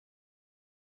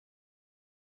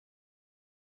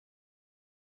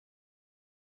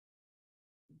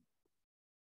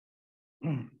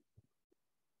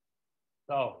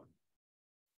So,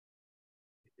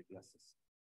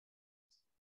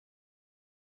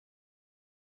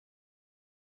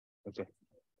 okay,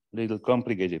 little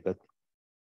complicated, but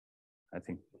I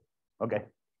think okay.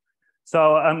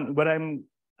 So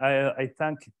I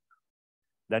thank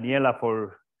Daniela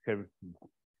for her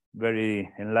very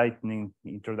enlightening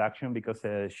introduction, because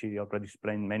she already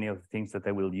explained many of the things that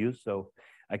I will use, so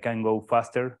I can go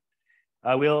faster.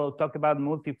 I will talk about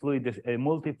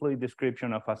multifluid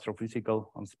description of astrophysical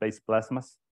on space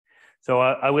plasmas. So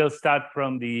I will start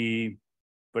from the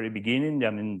very beginning,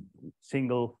 I mean,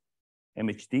 single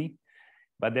MHD,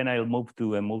 but then I'll move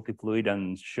to a multifluid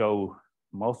and show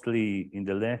mostly in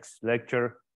the next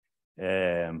lecture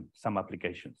some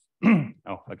applications.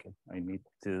 Oh, okay, I need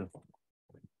to.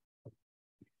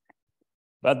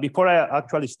 But before I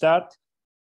actually start,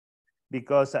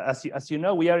 because as you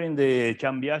know, we are in the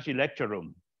Chambiashi lecture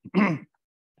room.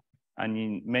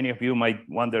 And many of you might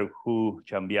wonder who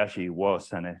Chambiashi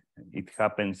was, and it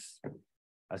happens,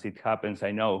 as it happens,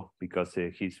 I know, because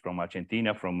he's from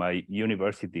Argentina, from my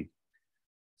university.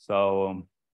 So,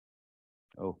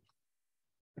 oh,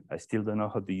 I still don't know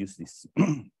how to use this.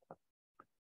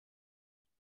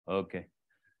 Okay,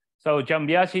 so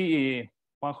Chambiashi,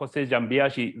 Juan Jose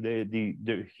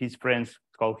Chambiashi, his friends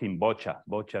call him Bocha.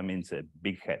 Bocha means a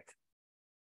big head,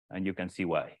 and you can see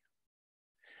why.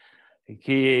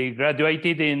 He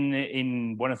graduated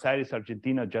in Buenos Aires,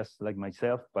 Argentina, just like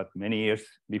myself, but many years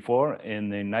before, in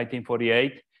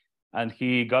 1948, and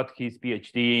he got his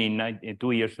PhD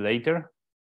 2 years later.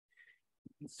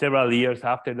 Several years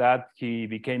after that, he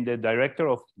became the director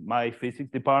of my physics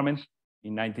department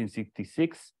in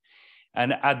 1966.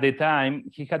 And at the time,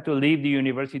 he had to leave the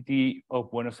University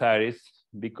of Buenos Aires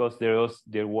because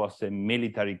there was a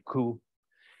military coup,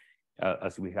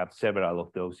 as we have several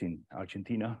of those in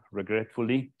Argentina,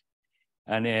 regretfully.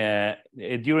 And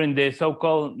during the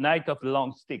so-called Night of the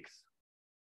Long Sticks,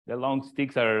 the long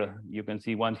sticks are, you can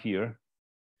see one here,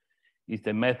 is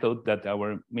the method that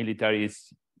our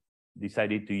militaries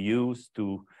decided to use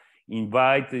to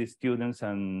invite the students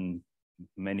and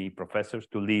many professors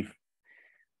to leave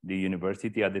the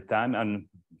university at the time, and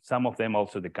some of them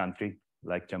also the country,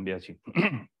 like Chambiashi.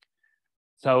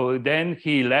 So then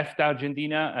he left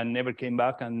Argentina and never came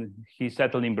back, and he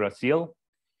settled in Brazil.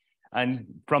 And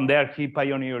from there, he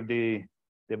pioneered the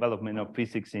development of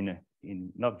physics in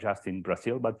not just in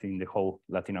Brazil, but in the whole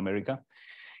Latin America.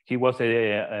 He was,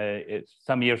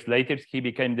 some years later, he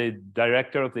became the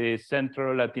director of the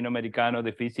Centro Latinoamericano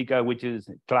de Física, which is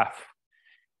CLAF.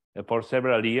 For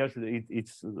several years,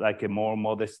 it's like a more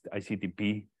modest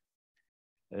ICTP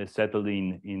settled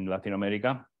in Latin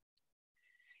America.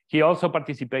 He also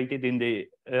participated in the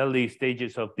early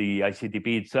stages of the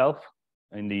ICTP itself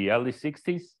in the early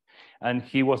 60s, and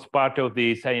he was part of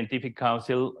the Scientific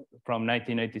Council from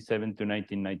 1987 to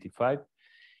 1995.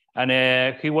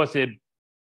 And he was a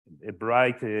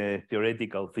bright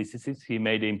theoretical physicist. He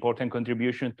made an important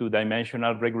contribution to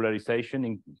dimensional regularization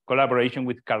in collaboration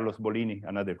with Carlos Bolini,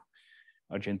 another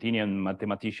Argentinian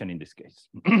mathematician in this case.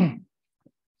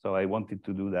 So I wanted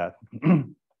to do that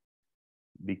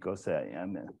because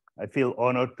I feel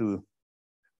honored to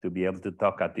be able to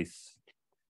talk at this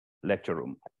lecture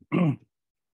room.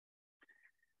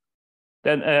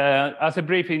 Then, as a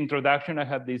brief introduction, I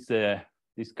have this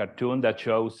cartoon that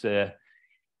shows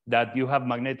that you have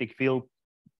magnetic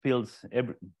fields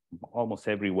almost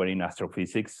everywhere in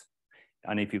astrophysics.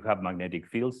 And if you have magnetic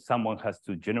fields, someone has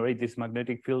to generate this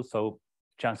magnetic field. So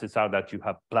chances are that you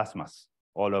have plasmas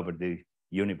all over the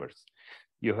universe.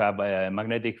 You have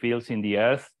magnetic fields in the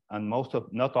Earth, and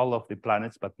not all of the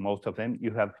planets, but most of them.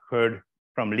 You have heard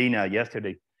from Lina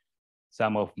yesterday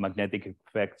some of magnetic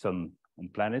effects on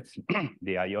planets,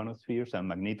 the ionospheres and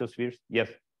magnetospheres. Yes.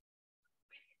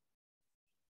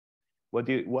 What?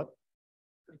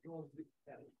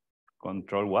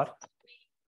 Control what?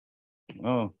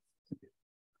 Oh,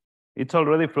 it's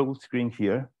already full screen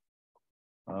here.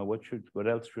 What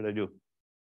else should I do?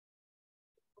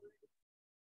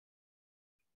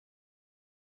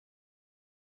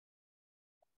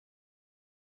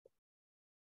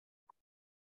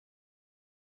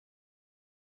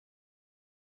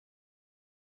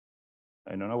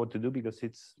 I don't know what to do because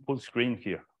it's full screen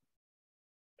here.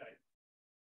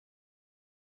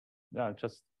 Yeah,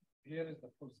 just. Here is the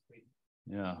full screen.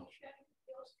 Yeah.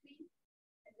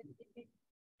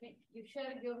 You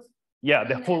share your screen. Yeah,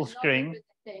 the full screen.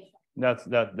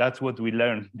 That's what we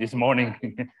learned this morning.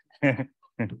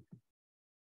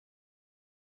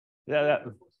 Yeah,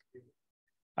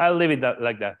 I'll leave it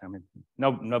like that. I mean,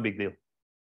 no big deal.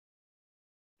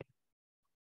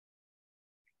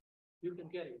 You can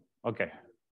get it. Okay,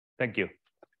 thank you.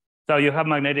 So you have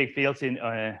magnetic fields in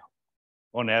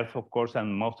on Earth, of course,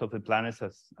 and most of the planets,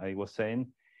 as I was saying.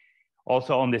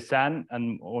 Also on the sun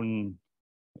and on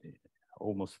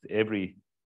almost every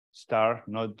star,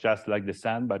 not just like the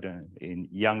sun, but in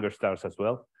younger stars as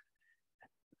well.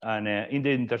 And in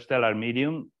the interstellar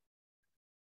medium,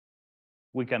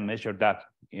 we can measure that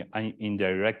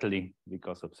indirectly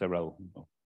because of several,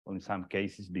 in some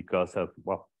cases, because of,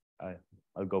 well,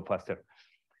 I'll go faster.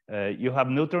 You have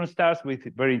neutron stars with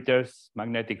very intense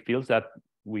magnetic fields that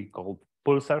we call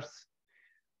pulsars.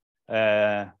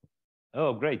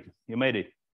 Oh, great, you made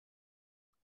it.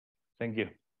 Thank you.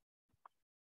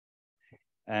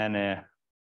 And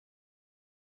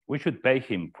we should pay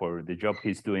him for the job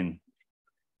he's doing.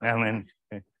 And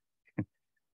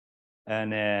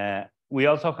we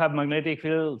also have magnetic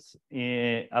fields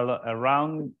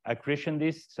around accretion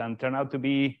disks and turn out to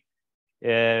be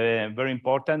very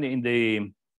important in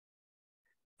the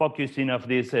focusing of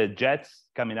these jets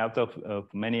coming out of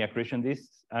many accretion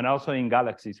disks. And also in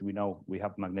galaxies, we know we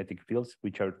have magnetic fields,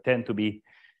 which tend to be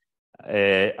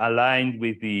aligned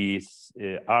with the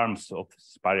arms of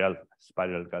spiral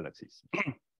galaxies.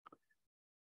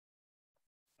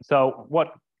 So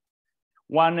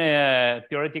one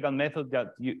theoretical method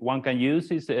that one can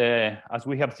use is, as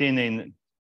we have seen in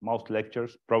most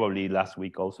lectures, probably last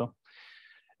week also,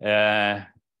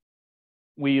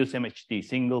 we use MHT,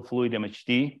 single fluid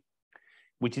MHT,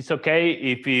 which is okay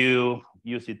if you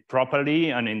use it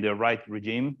properly and in the right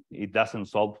regime. It doesn't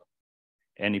solve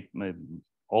any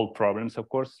all problems, of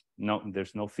course. No,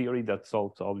 there's no theory that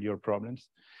solves all your problems.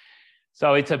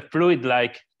 So it's a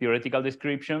fluid-like theoretical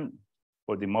description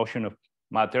for the motion of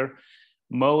matter.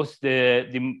 Most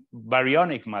the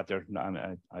baryonic matter,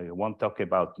 I won't talk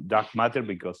about dark matter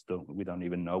because we don't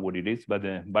even know what it is, but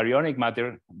the baryonic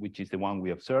matter, which is the one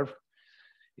we observe,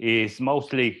 is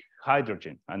mostly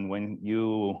hydrogen. And when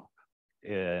you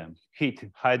heat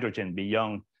hydrogen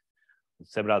beyond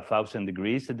several thousand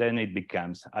degrees, then it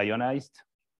becomes ionized.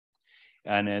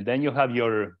 And then you have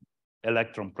your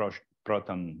electron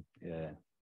proton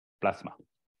plasma,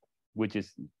 which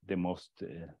is the most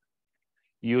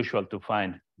usual to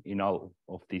find in all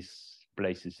of these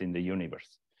places in the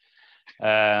universe.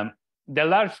 The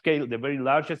large scale, the very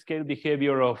large scale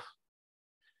behavior of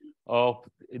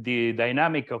the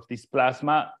dynamic of this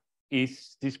plasma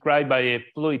is described by a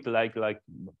fluid like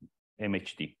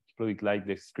MHT, fluid-like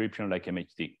description like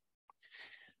MHT.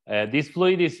 This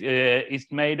fluid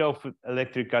is made of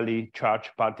electrically charged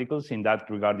particles. In that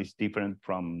regard, it's different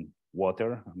from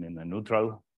water. I mean, a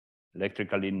neutral,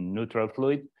 electrically neutral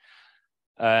fluid.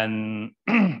 And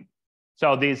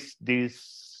so these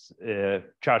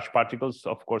charged particles,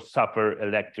 of course, suffer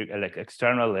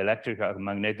external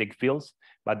electromagnetic fields.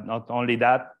 But not only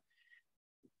that,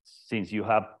 since you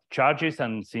have charges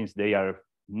and since they are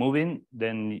moving,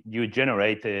 then you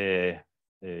generate a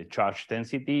charge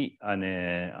density and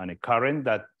a current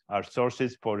that are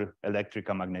sources for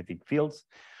electrical magnetic fields.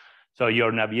 So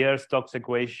your Navier-Stokes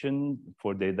equation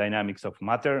for the dynamics of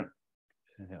matter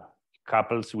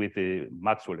couples with the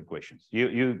Maxwell equations.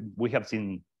 We have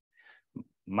seen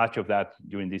much of that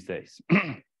during these days.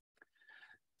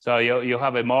 So you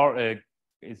have a more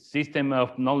a system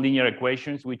of nonlinear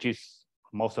equations, which is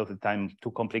most of the time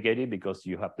too complicated because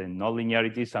you have the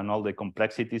nonlinearities and all the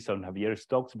complexities of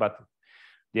Navier-Stokes, but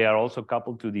they are also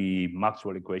coupled to the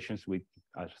Maxwell equations, which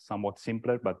are somewhat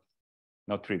simpler, but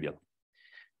not trivial.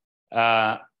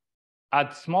 At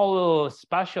small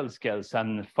spatial scales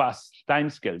and fast time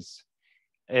scales,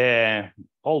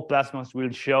 all plasmas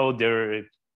will show their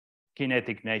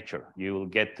kinetic nature. You will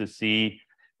get to see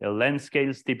length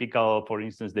scales typical, for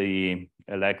instance, the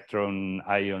electron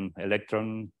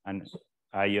and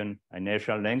ion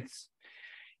inertial lengths.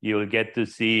 You will get to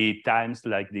see times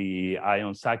like the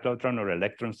ion cyclotron or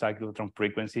electron cyclotron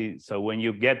frequency. So when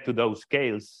you get to those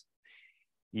scales,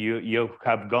 you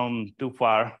have gone too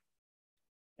far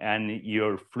and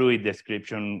your fluid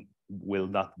description will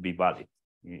not be valid.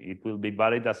 It will be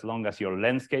valid as long as your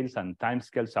length scales and time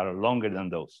scales are longer than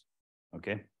those,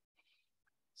 okay?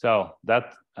 So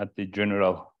that as a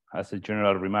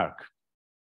general remark.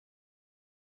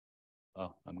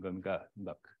 Oh, I'm going back,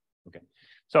 okay.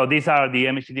 So these are the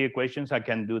MHT equations. I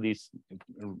can do this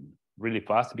really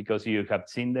fast because you have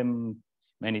seen them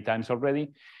many times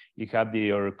already. You have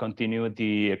your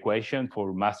continuity equation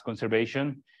for mass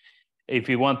conservation. If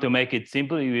you want to make it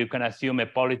simple, you can assume a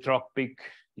polytropic.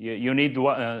 You need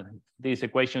these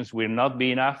equations will not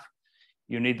be enough.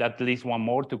 You need at least one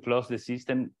more to close the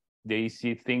system. The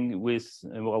easy thing with,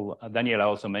 well, Daniela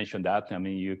also mentioned that. I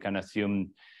mean, you can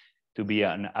assume to be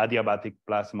an adiabatic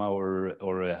plasma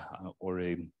or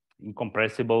a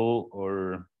incompressible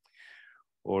or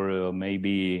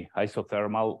maybe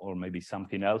isothermal or maybe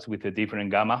something else with a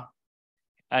different gamma.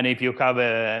 And if you have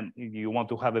if you want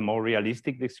to have a more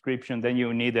realistic description, then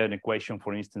you need an equation,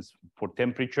 for instance, for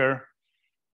temperature,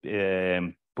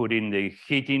 put in the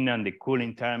heating and the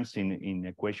cooling terms in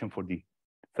equation for the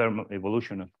thermal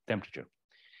evolution of temperature.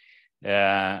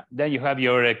 Then you have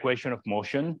your equation of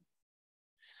motion,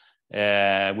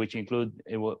 which include,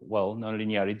 well,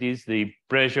 nonlinearities, the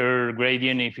pressure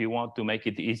gradient. If you want to make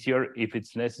it easier, if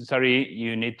it's necessary,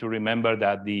 you need to remember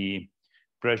that the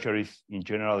pressure is in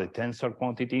general a tensor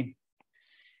quantity.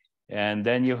 And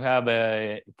then you have,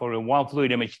 for a one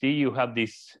fluid MHD, you have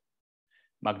this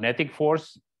magnetic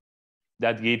force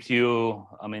that gives you,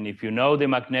 I mean, if you know the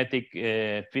magnetic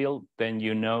field, then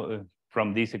you know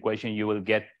from this equation, you will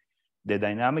get the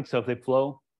dynamics of the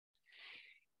flow.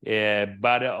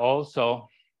 But also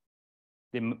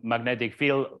the magnetic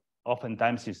field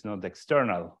oftentimes is not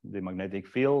external. The magnetic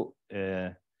field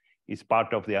is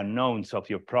part of the unknowns of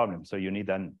your problem. So you need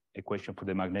an equation for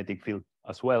the magnetic field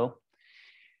as well.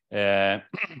 Okay,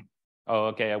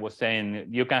 I was saying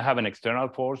you can have an external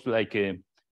force like,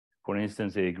 for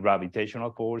instance, a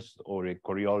gravitational force or a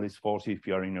Coriolis force if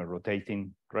you are in a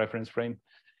rotating reference frame.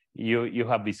 You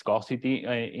have viscosity.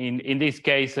 In this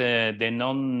case, the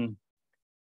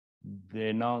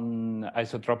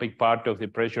non-isotropic part of the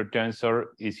pressure tensor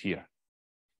is here,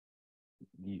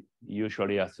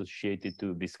 usually associated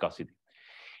to viscosity.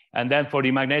 And then for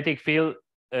the magnetic field,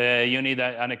 you need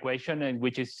an equation,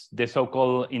 which is the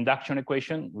so-called induction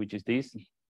equation, which is this.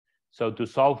 So to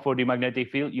solve for the magnetic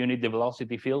field, you need the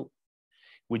velocity field,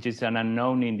 which is an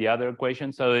unknown in the other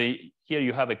equation. So here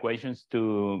you have equations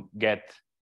to get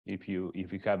if you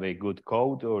have a good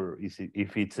code, or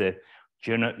if it's a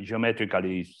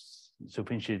geometrically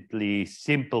sufficiently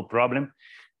simple problem,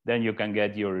 then you can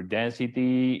get your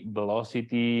density,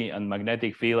 velocity, and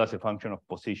magnetic field as a function of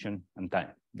position and time.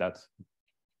 That's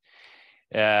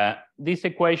this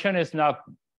equation is not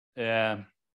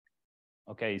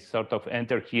okay. Sort of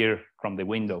enter here from the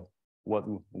window.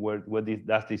 Where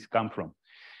does this come from?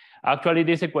 Actually,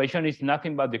 this equation is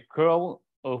nothing but the curl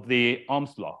of the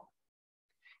Ohm's law.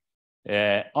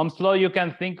 Ohm's law, you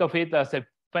can think of it as a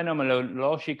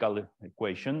phenomenological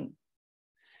equation.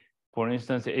 For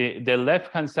instance, the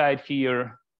left-hand side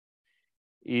here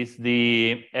is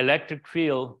the electric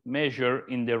field measured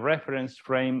in the reference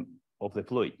frame of the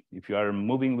fluid. If you are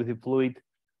moving with the fluid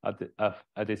at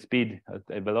a speed, at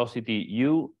a velocity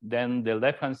u, then the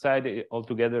left-hand side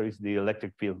altogether is the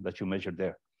electric field that you measure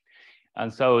there.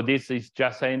 And so this is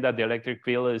just saying that the electric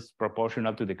field is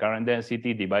proportional to the current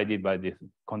density divided by the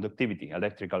conductivity,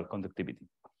 electrical conductivity.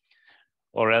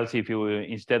 Or else if you,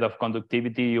 instead of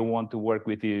conductivity, you want to work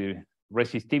with the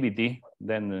resistivity,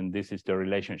 then this is the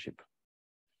relationship.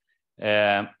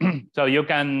 So you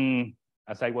can,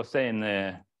 as I was saying,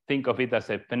 think of it as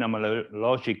a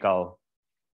phenomenological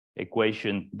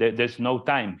equation. There's no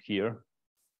time here.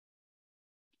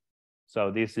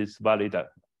 So this is valid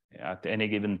at any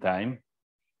given time.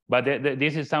 But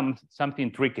this is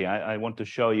something tricky. I want to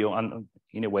show you, and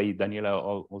in a way,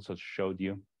 Daniela also showed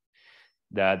you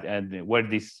that and where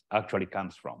this actually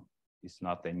comes from. It's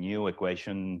not a new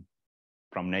equation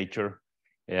from nature.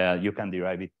 You can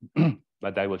derive it,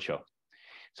 but I will show.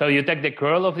 So you take the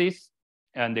curl of this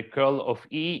and the curl of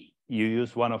E, you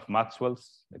use one of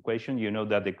Maxwell's equation. You know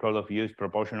that the curl of U is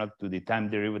proportional to the time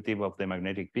derivative of the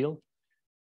magnetic field.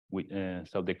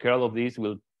 So the curl of this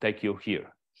will take you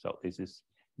here. So this is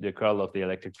the curl of the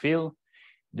electric field.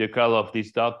 The curl of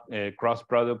this dot cross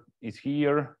product is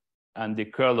here. And the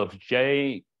curl of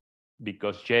J,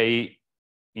 because J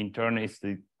in turn is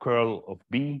the curl of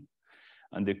B,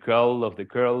 and the curl of the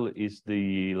curl is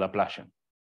the Laplacian.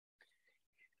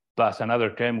 Plus another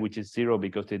term, which is 0,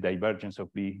 because the divergence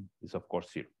of B is, of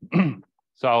course, 0.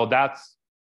 So that's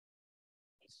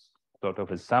sort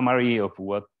of a summary of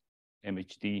what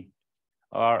MHD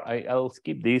are. I'll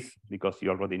skip this because you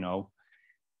already know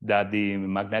that the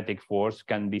magnetic force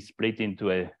can be split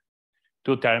into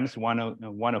two terms, one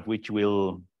of which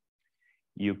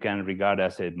you can regard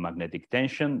as a magnetic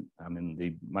tension. I mean,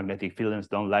 the magnetic fields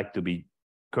don't like to be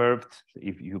curved.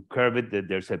 If you curve it,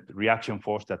 there's a reaction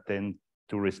force that tends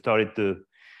to restore it to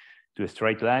a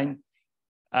straight line.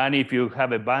 And if you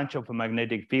have a bunch of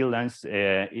magnetic field lines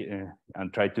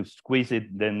and try to squeeze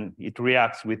it, then it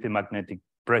reacts with the magnetic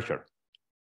pressure,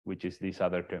 which is this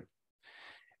other term.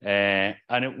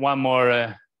 And one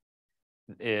more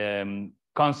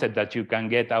concept that you can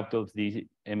get out of the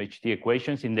MHD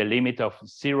equations: in the limit of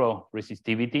 0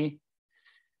 resistivity,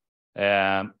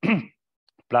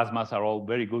 Plasmas are all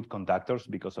very good conductors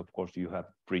because, of course, you have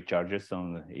free charges,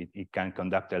 so it can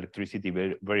conduct electricity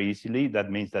very, very easily.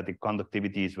 That means that the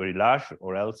conductivity is very large,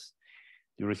 or else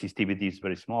the resistivity is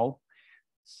very small.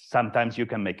 Sometimes you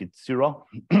can make it 0.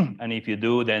 And if you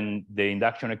do, then the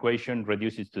induction equation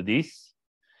reduces to this.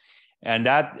 And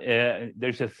that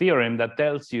there's a theorem that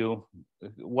tells you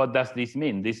what does this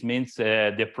mean. This means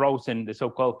the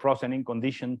so-called frozening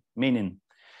condition, meaning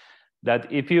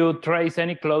that if you trace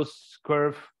any closed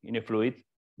curve in a fluid,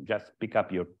 just pick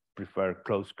up your preferred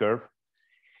closed curve.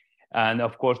 And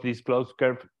of course, this closed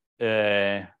curve,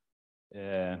 there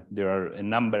are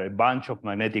a bunch of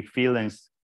magnetic fields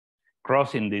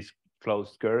crossing this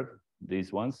closed curve,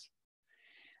 these ones.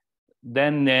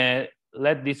 Then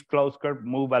let this closed curve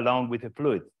move along with the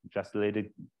fluid. Just let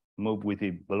it move with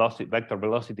the vector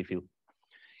velocity field.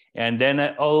 And then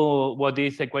what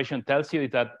this equation tells you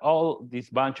is that all this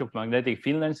bunch of magnetic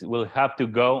fields will have to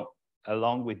go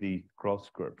along with the cross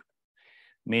curve,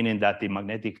 meaning that the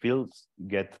magnetic fields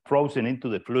get frozen into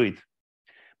the fluid,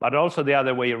 but also the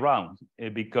other way around,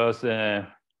 because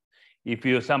if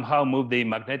you somehow move the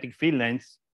magnetic field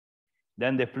lengths,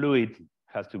 then the fluid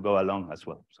has to go along as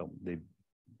well. So the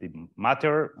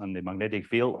matter and the magnetic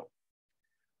field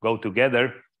go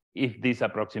together if this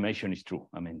approximation is true,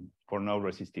 I mean, for no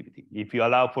resistivity. If you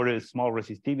allow for a small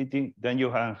resistivity, then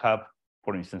you can have,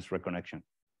 for instance, reconnection.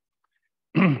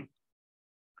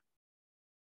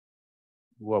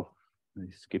 Whoa, I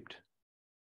skipped.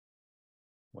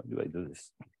 Why do I do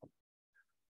this?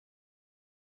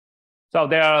 So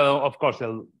there are, of course,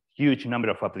 a huge number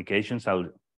of applications.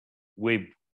 We've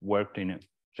worked in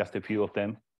just a few of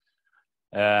them.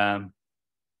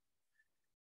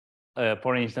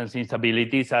 For instance,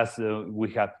 instabilities, as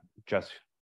we have just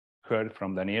heard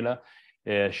from Daniela,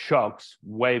 shocks,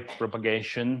 wave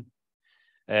propagation.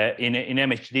 In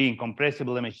MHD, in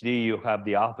compressible MHD, you have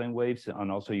the alpha waves,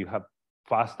 and also you have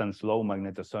fast and slow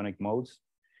magnetosonic modes.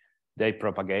 They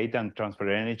propagate and transfer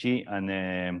energy, and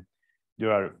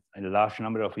there are a large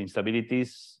number of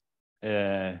instabilities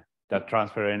that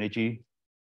transfer energy.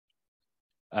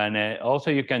 And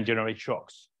also you can generate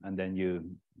shocks, and then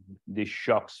these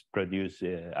shocks produce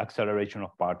acceleration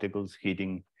of particles,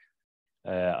 heating,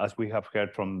 as we have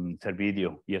heard from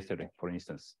Servideo yesterday, for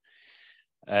instance.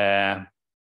 Then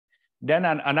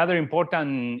another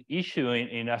important issue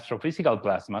in astrophysical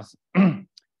plasmas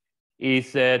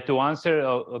is to answer,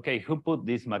 okay, who put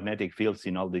these magnetic fields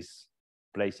in all these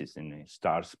places, in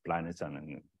stars, planets,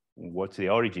 and what's the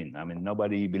origin? I mean,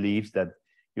 nobody believes that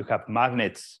you have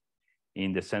magnets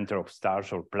in the center of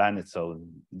stars or planets, so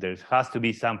there has to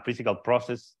be some physical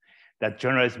process that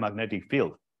generates magnetic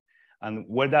field. And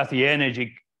where does the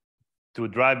energy to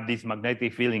drive this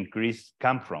magnetic field increase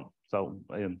come from? So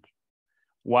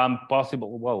one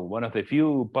of the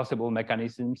few possible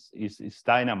mechanisms is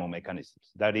dynamo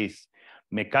mechanisms. That is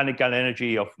mechanical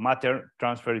energy of matter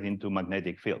transferred into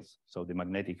magnetic fields. So the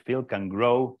magnetic field can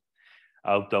grow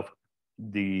out of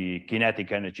the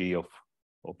kinetic energy of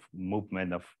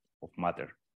movement of matter.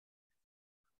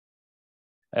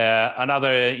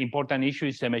 Another important issue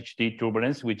is MHD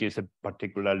turbulence, which is a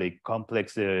particularly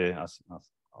complex, as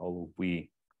all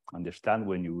we understand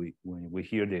when we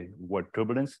hear the word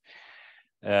turbulence.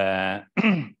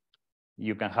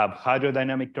 You can have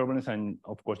hydrodynamic turbulence, and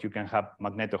of course you can have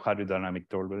magneto-hydrodynamic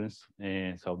turbulence.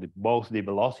 So both the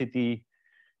velocity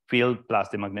field plus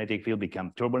the magnetic field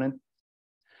become turbulent.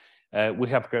 We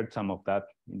have heard some of that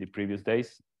in the previous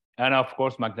days. And of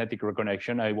course, magnetic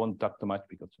reconnection. I won't talk too much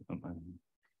because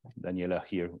Daniela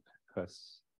here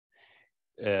has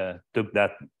took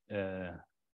that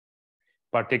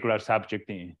particular subject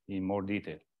in more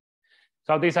detail.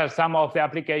 So these are some of the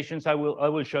applications I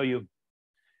will show you.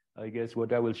 I guess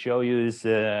what I will show you is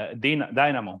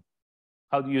dynamo.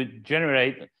 How do you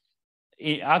generate?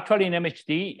 Actually, in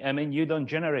MHD, I mean, you don't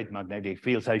generate magnetic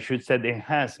fields. I should say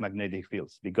enhance magnetic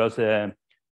fields, because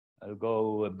I'll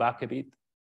go back a bit.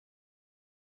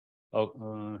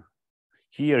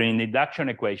 Here in the induction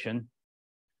equation,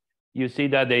 you see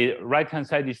that the right-hand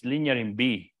side is linear in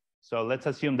B. So let's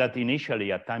assume that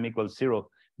initially at time equals 0,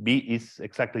 B is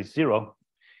exactly 0.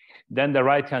 Then the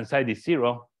right-hand side is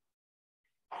 0.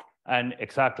 And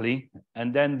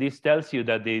then this tells you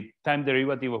that the time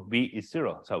derivative of B is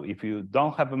 0. So if you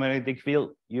don't have a magnetic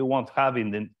field, you won't have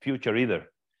in the future either.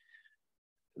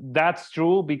 That's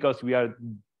true because we are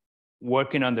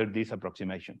working under this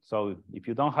approximation. So if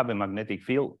you don't have a magnetic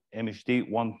field, MHD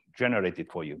won't generate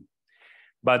it for you.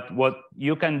 But what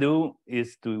you can do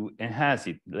is to enhance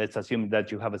it. Let's assume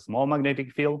that you have a small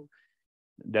magnetic field.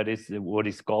 That is what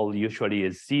is called usually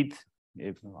a seed.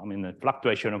 A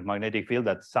fluctuation of magnetic field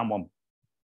that someone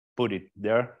put it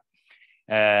there.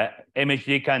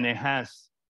 MHD can enhance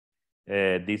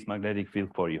this magnetic field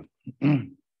for you.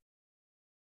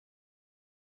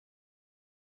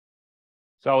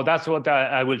 So that's what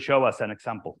I will show as an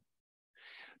example.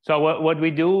 So what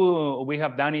we do, we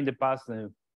have done in the past.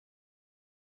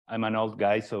 I'm an old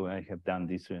guy, so I have done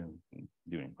this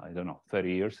during, I don't know,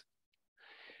 30 years.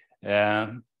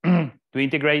 To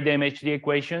integrate the MHD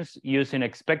equations using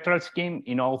a spectral scheme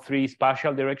in all three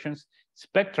spatial directions.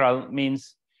 Spectral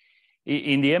means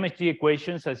in the MHD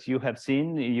equations, as you have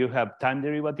seen, you have time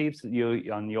derivatives,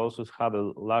 and you also have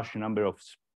a large number of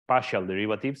spatial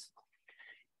derivatives.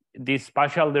 These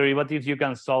spatial derivatives, you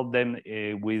can solve them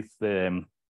with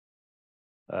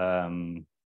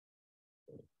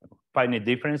finite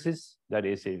differences. That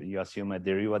is, if you assume a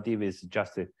derivative is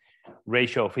just a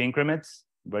ratio of increments,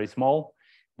 very small.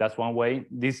 That's one way.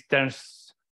 This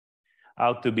turns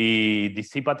out to be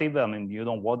dissipative. I mean, you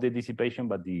don't want the dissipation,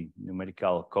 but the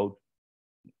numerical code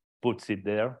puts it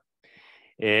there.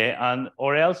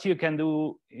 Or else you can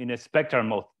do in a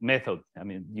spectral method. I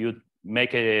mean, you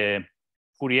make a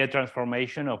Fourier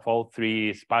transformation of all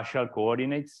three spatial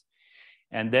coordinates,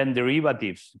 and then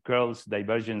derivatives, curls,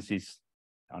 divergences,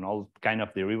 and all kind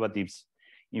of derivatives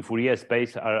in Fourier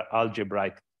space are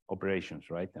algebraic operations,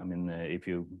 right? I mean, if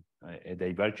you a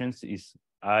divergence is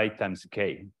I times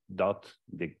k dot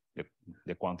the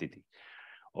quantity,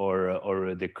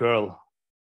 or the curl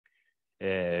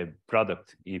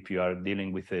product if you are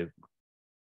dealing with a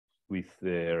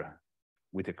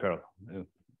curl.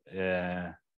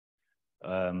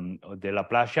 The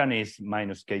Laplacian is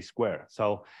minus k squared.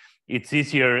 So it's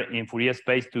easier in Fourier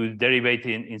space to derive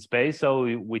in space. So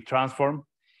we transform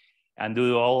and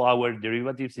do all our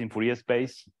derivatives in Fourier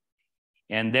space.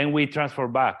 And then we transfer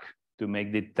back to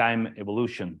make the time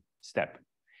evolution step.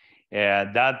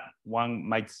 That one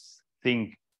might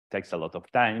think takes a lot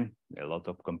of time, a lot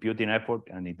of computing effort,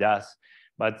 and it does.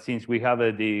 But since we have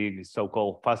the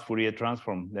so-called fast Fourier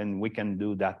transform, then we can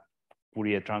do that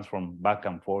Fourier transform back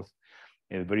and forth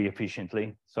very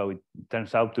efficiently. So it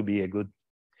turns out to be a good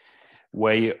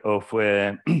way of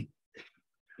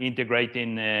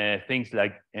integrating things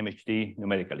like MHD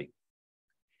numerically.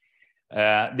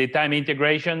 The time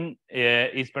integration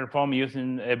is performed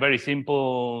using a very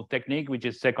simple technique, which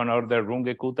is second order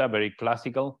Runge-Kutta, very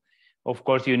classical. Of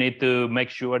course, you need to make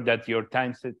sure that your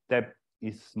time step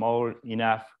is small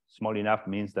enough. Small enough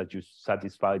means that you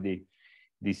satisfy the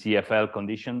CFL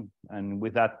condition, and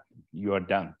with that, you are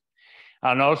done.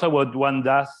 And also what one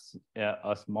does,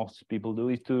 as most people do,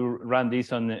 is to run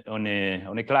this on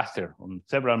a cluster, on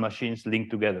several machines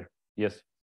linked together. Yes?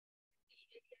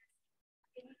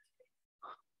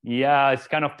 Yeah, it's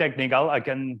kind of technical.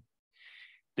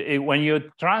 When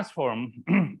you transform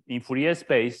in Fourier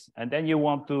space, and then you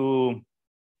want to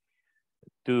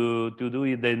do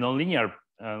the nonlinear,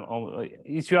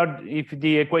 if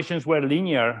the equations were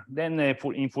linear, then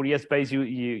in Fourier space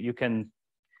you can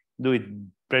do it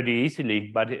pretty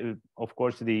easily. But of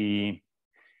course, the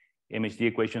MHD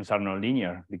equations are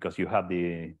nonlinear because you have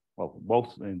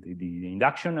both the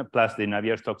induction plus the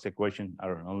Navier-Stokes equation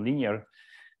are nonlinear.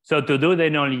 So to do the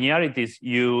nonlinearities,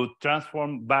 you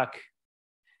transform back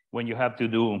when you have to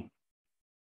do,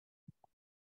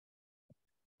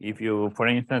 if you, for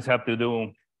instance, have to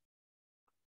do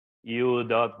u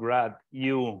dot grad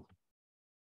u,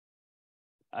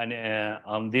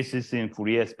 and this is in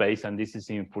Fourier space, and this is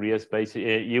in Fourier space,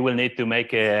 you will need to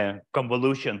make a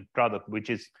convolution product,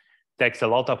 which takes a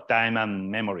lot of time and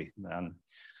memory. And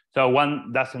so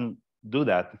one doesn't do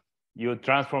that. You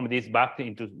transform this back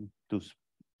into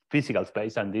physical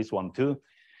space, and this one too.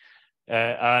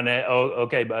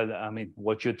 Okay, but I mean,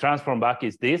 what you transform back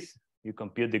is this. You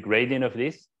compute the gradient of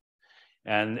this,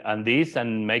 and this,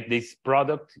 and make this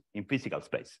product in physical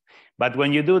space. But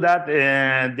when you do that,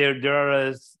 there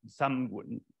are some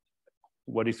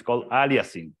what is called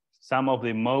aliasing. Some of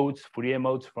the modes, Fourier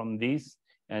modes from this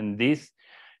and this,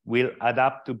 will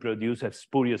adapt to produce a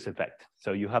spurious effect.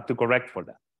 So you have to correct for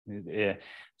that.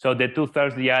 So the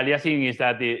 2/3 the aliasing is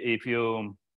that if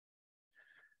you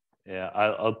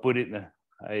I'll put it,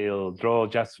 I'll draw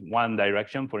just one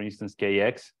direction, for instance,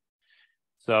 kx.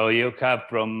 So you have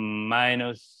from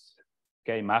minus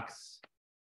k max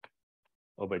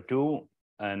over 2,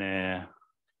 and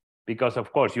because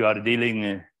of course you are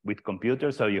dealing with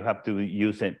computers, so you have to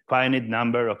use a finite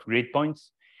number of grid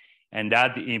points, and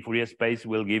that in Fourier space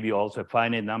will give you also a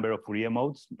finite number of Fourier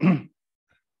modes.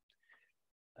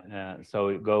 So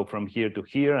you go from here to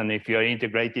here, and if you are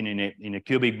integrating in a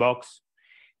cubic box,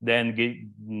 then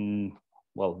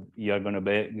well, you are going to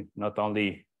be not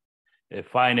only a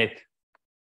finite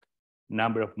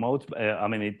number of modes. I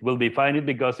mean, it will be finite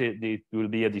because it will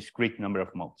be a discrete number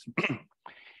of modes.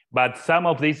 But some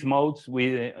of these modes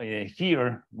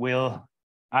here will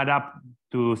add up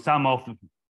to some of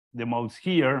the modes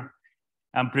here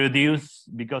and produce,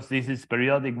 because this is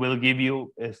periodic, will give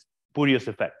you a spurious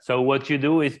effect. So what you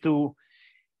do is to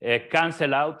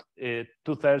cancel out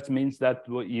 2/3 means that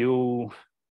you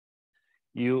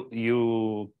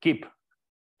keep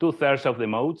 2/3 of the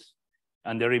modes,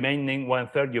 and the remaining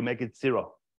 1/3 you make it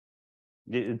 0.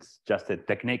 It's just a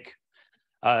technique.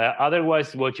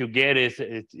 Otherwise, what you get is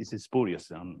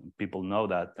spurious, and people know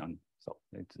that, and so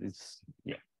it's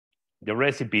yeah. The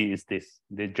recipe is this.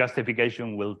 The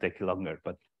justification will take longer,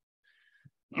 but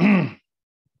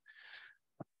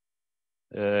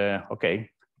okay.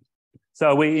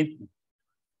 So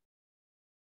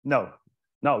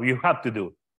no, you have to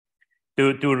do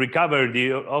to recover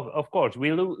the. Of course,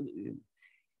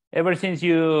 ever since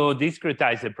you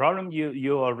discretize the problem,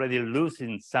 you already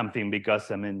losing something,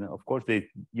 because I mean, of course,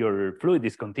 your fluid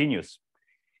is continuous,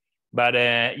 but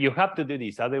you have to do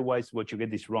this. Otherwise, what you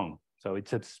get is wrong. So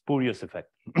it's a spurious effect.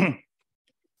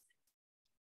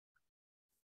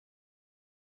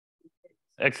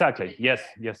 Exactly. Yes.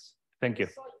 Thank you.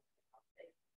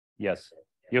 Yes.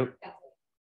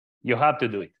 You have to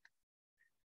do it.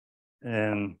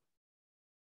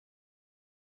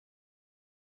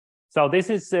 So this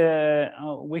is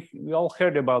we all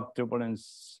heard about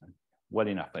turbulence well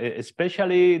enough,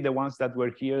 especially the ones that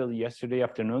were here yesterday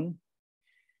afternoon.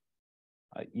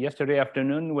 Yesterday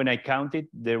afternoon, when I counted,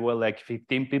 there were like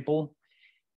 15 people.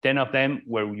 10 of them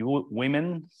were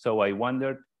women. So I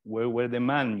wondered, where were the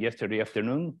men yesterday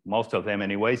afternoon? Most of them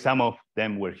anyway. Some of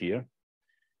them were here.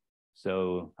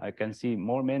 So I can see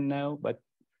more men now, but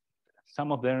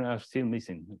some of them are still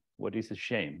missing, what is a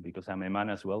shame, because I'm a man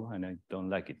as well, and I don't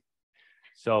like it.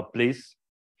 So please,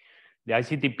 the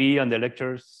ICTP and the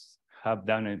lecturers have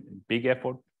done a big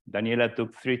effort. Daniela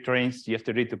took 3 trains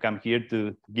yesterday to come here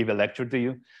to give a lecture to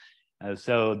you.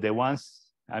 So the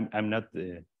ones, I'm not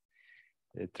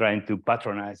trying to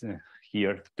patronize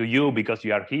here to you because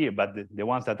you are here, but the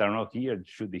ones that are not here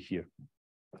should be here,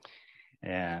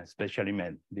 especially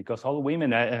men, because all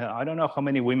women, I don't know how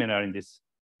many women are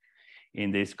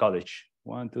in this college.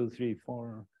 1, 2, 3,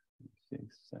 4,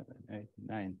 6, 7, 8,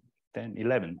 9, 10,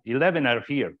 11. 11 are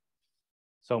here.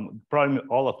 So probably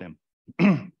all of them.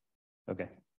 Okay.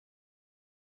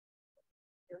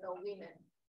 Women.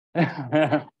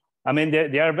 I mean,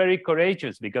 they are very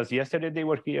courageous, because yesterday they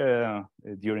were here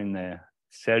during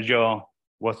Sergio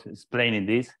was explaining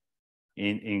this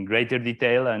in greater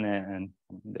detail, and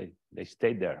they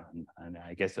stayed there. And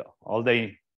I guess all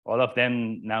of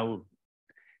them now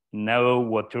know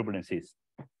what turbulence is.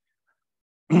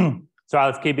 So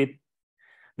I'll skip it.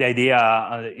 The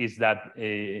idea is that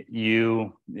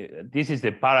this is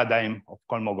the paradigm of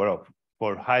Kolmogorov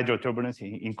for hydroturbulence,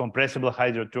 incompressible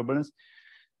hydroturbulence,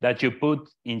 that you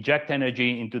inject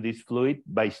energy into this fluid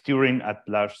by stirring at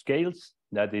large scales.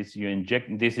 That is, you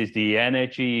inject, this is the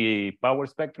energy power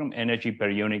spectrum, energy per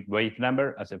unit wave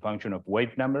number as a function of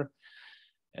wave number.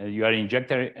 You are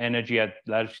injecting energy at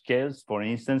large scales. For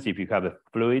instance, if you have a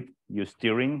fluid, you're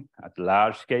stirring at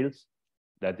large scales,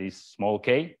 that is small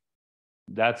k.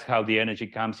 That's how the energy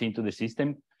comes into the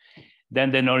system.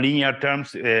 Then the nonlinear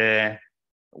terms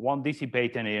won't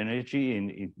dissipate any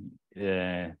energy.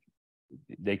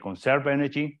 They conserve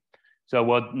energy. So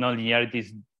what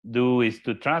nonlinearities do is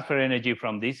to transfer energy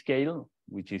from this scale,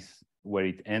 which is where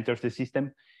it enters the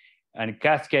system, and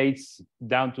cascades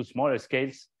down to smaller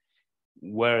scales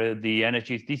where the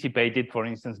energy is dissipated, for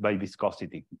instance, by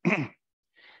viscosity.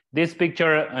 This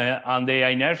picture on the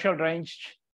inertial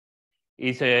range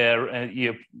is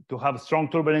to have strong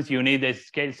turbulence, you need a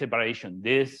scale separation.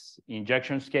 This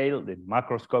injection scale, the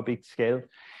macroscopic scale,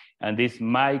 and these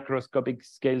microscopic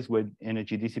scales where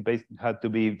energy dissipates had to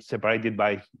be separated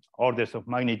by orders of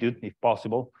magnitude, if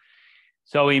possible.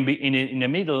 So in the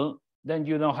middle, then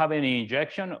you don't have any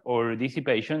injection or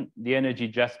dissipation. The energy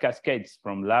just cascades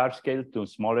from large scale to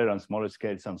smaller and smaller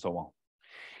scales and so on.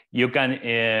 You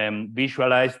can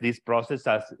visualize this process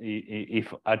as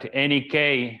if at any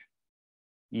k,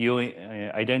 you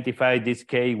identify this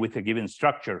k with a given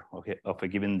structure of a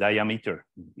given diameter,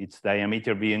 its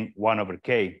diameter being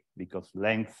 1/k, because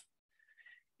length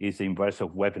is the inverse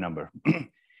of wave number.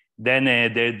 Then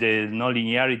the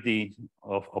nonlinearity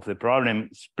of the problem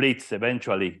splits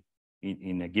eventually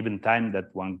in a given time that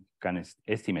one can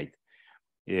estimate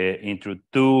into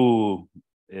 2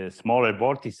 smaller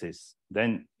vortices.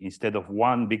 Then instead of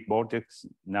 1 big vortex,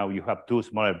 now you have 2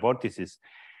 smaller vortices.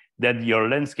 Then your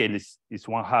length scale is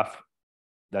 1/2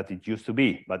 that it used to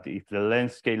be. But if the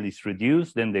length scale is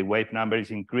reduced, then the wave number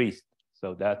is increased.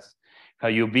 So that's how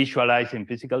you visualize in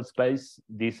physical space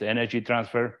this energy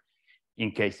transfer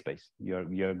in K space. You're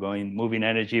moving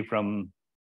energy from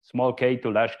small K to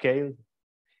large K.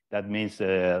 That means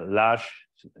large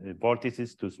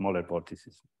vortices to smaller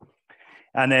vortices.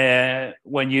 And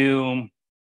when you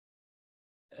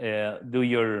do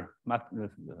your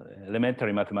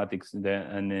elementary mathematics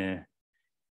and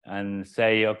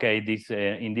say, okay, this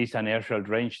in this inertial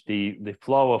range, the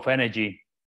flow of energy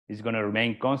is going to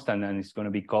remain constant, and it's going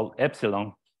to be called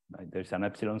epsilon. There's an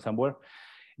epsilon somewhere.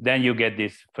 Then you get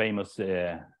this famous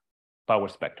power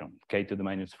spectrum, K to the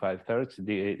minus 5/3.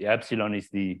 The epsilon is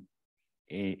the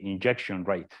injection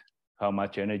rate, how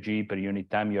much energy per unit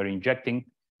time you're injecting,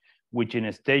 which in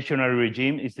a stationary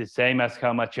regime is the same as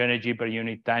how much energy per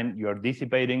unit time you're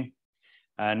dissipating.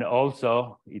 And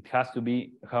also, it has to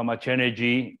be how much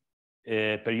energy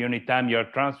per unit time you're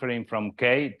transferring from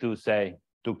K to, say,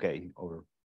 2K or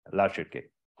larger K.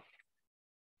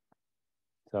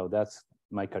 So that's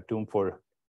my cartoon for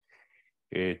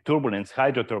turbulence.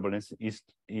 Hydroturbulence is,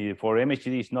 for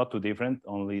MHD, is not too different,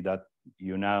 only that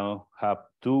you now have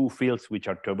two fields which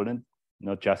are turbulent,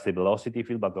 not just the velocity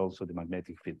field, but also the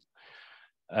magnetic field.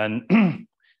 And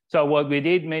so what we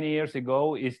did many years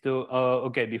ago is to,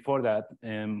 okay, before that,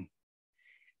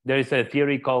 there is a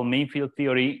theory called mean field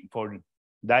theory for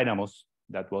dynamos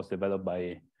that was developed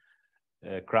by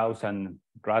Krauss and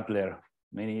Radler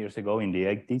many years ago in the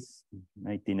 80s,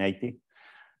 1980.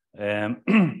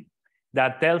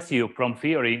 That tells you from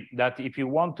theory that if you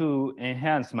want to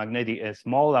enhance a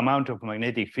small amount of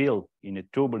magnetic field in a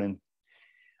turbulent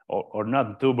or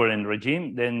not turbulent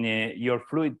regime, then your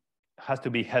fluid has to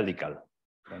be helical.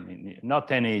 I mean,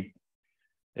 not any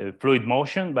fluid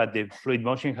motion, but the fluid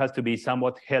motion has to be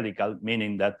somewhat helical,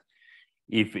 meaning that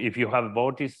if you have a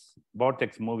vortex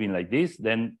moving like this,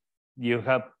 then you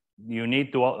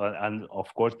need to, and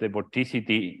of course the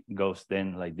vorticity goes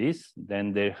then like this,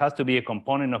 then there has to be a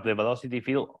component of the velocity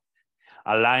field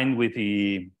aligned with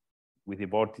the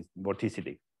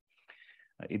vorticity.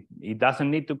 It doesn't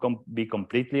need to be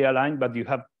completely aligned, but you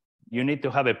need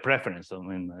to have a preference. I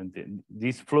mean,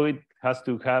 this fluid has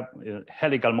to have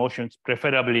helical motions,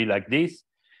 preferably like this.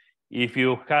 If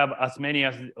you have as many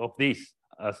of these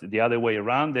as the other way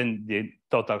around, then the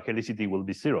total helicity will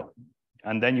be 0.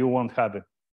 And then you won't have a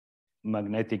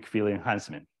magnetic field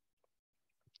enhancement.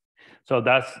 So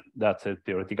that's a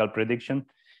theoretical prediction.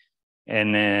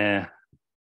 And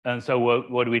so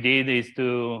what we did is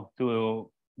to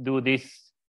do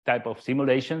this type of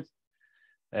simulations.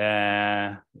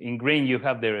 In green, you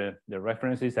have the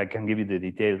references. I can give you the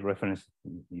detailed reference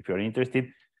if you're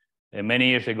interested. Many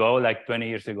years ago, like 20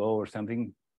 years ago or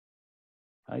something,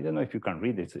 I don't know if you can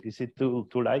read it. Is it too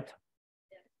light?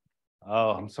 Yeah.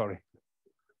 Oh, I'm sorry.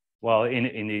 Well,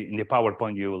 in the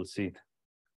PowerPoint, you will see it.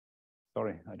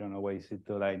 Sorry, I don't know why is it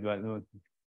too light. But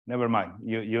never mind.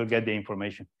 You'll get the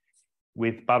information.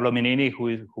 With Pablo Menini,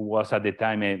 who was at the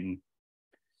time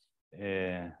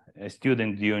a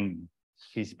student doing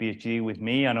his PhD with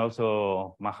me, and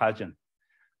also Mahajan.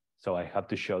 So I have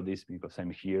to show this because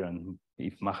I'm here, and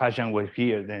if Mahajan were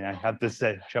here, then I have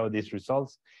to show these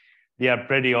results. They are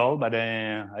pretty old, but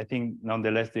I think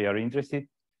nonetheless they are interesting.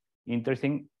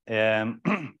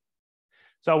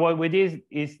 So what we did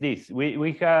is this: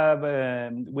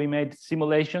 we made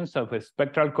simulations of a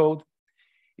spectral code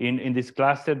in this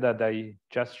cluster that I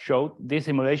just showed. These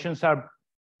simulations are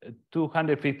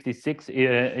 256.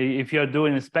 If you're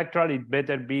doing a spectral, it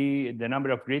better be the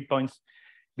number of grid points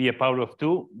be a power of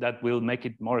 2. That will make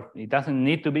it more. It doesn't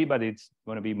need to be, but it's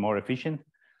going to be more efficient.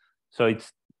 So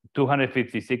it's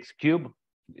 256 cube.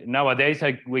 Nowadays,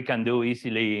 we can do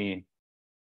easily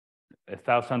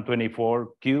 1024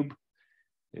 cube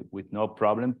with no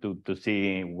problem to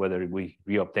see whether we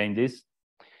reobtain this.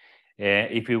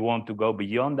 If you want to go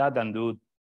beyond that and do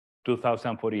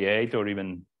 2048 or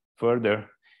even further,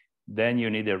 then you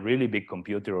need a really big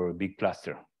computer or a big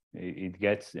cluster. It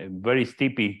gets very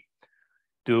steepy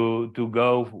to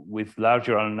go with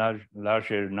larger and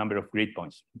larger number of grid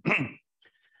points.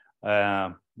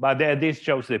 But this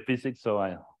shows the physics, so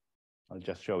I'll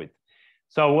just show it.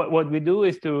 So what we do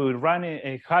is to run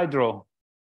a hydro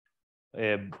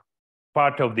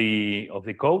part of the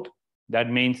code. That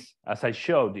means, as I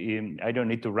showed, I don't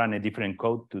need to run a different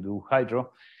code to do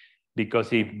hydro,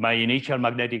 because if my initial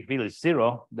magnetic field is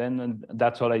 0, then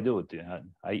that's all I do.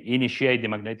 I initiate the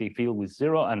magnetic field with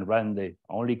 0 and run the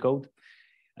only code.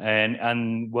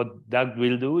 And what that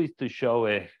will do is to show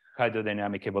a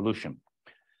hydrodynamic evolution.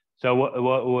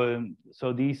 So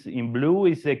so this in blue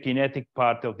is the kinetic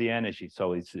part of the energy.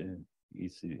 So it's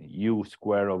is U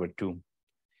squared over 2.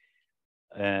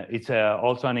 It's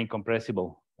also an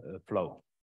incompressible flow.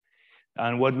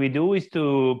 And what we do is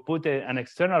to put an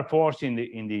external force in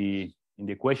the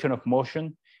equation of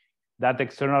motion. That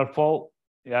external force,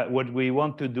 what we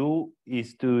want to do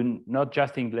is to not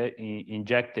just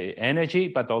inject energy,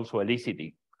 but also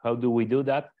elicit. How do we do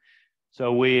that?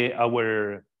 So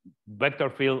our vector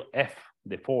field F,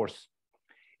 the force,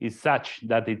 is such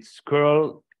that its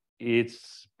curl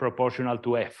is proportional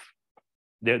to F.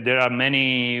 There are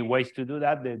many ways to do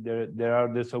that. There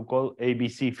are the so-called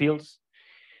ABC fields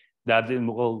that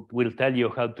will tell you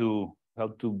how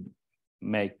to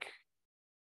make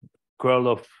curl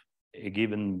of a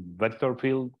given vector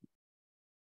field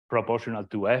proportional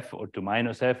to F or to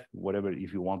minus F, whatever,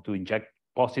 if you want to inject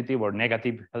positive or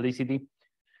negative helicity.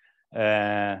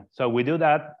 So we do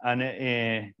that, and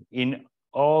in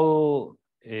all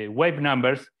wave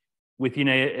numbers within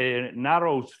a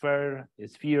narrow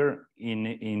sphere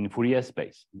in Fourier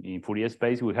space. In Fourier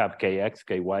space, we have Kx,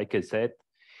 Ky, Kz.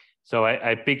 So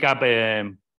I pick up a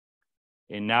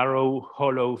narrow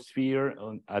hollow sphere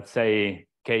at, say,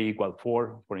 K equal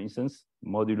 4, for instance,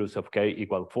 modulus of K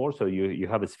equal 4. So you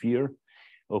have a sphere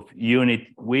of unit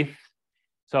width.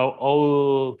 So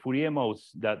all Fourier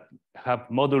modes that have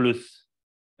modulus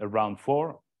around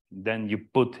 4, then you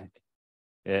put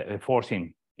a force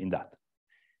in that.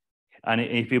 And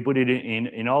if you put it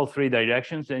in all 3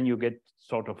 directions, then you get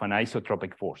sort of an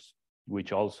isotropic force,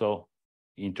 which also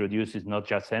introduces not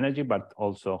just energy, but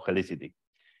also helicity.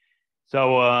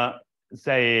 So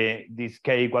say this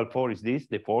K equal 4 is this,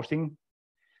 the forcing.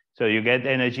 So you get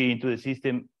energy into the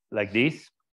system like this.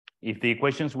 If the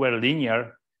equations were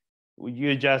linear,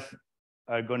 you just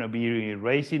are going to be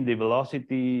raising the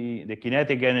velocity, the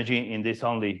kinetic energy in this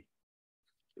only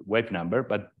wave number,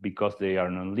 but because they are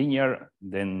nonlinear,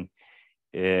 then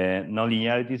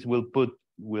nonlinearities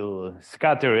will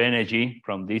scatter energy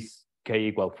from this K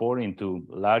equal 4 into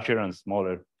larger and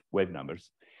smaller wave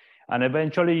numbers. And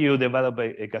eventually you develop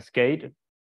a cascade.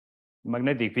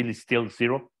 Magnetic field is still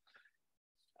 0.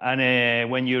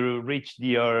 And when you reach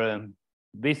your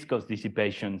viscous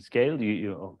dissipation scale,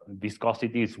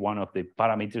 viscosity is one of the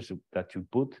parameters that you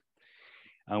put.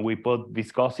 And we put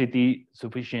viscosity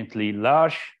sufficiently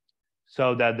large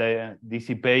so that the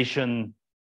dissipation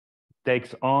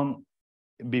takes on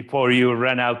before you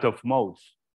run out of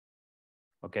modes.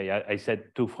 Okay, I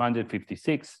said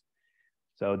 256.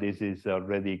 So this is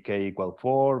already K equal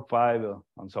 4, 5,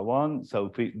 and so on. So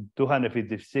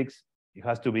 256, it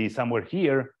has to be somewhere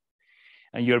here.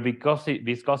 And your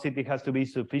viscosity has to be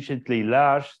sufficiently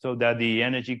large so that the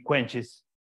energy quenches,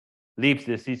 leaves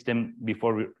the system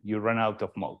before you run out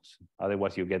of modes.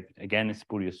 Otherwise, you get, again,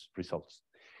 spurious results.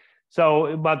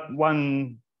 So, but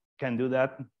one can do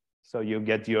that. So you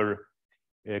get your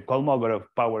Kolmogorov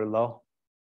power law.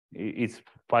 It's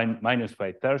minus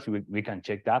 5/3. We can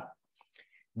check that.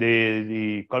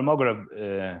 The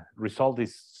Kolmogorov result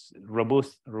is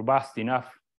robust enough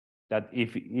that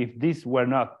if this were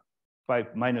not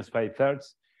minus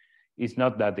 5/3, it's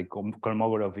not that the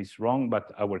Kolmogorov is wrong,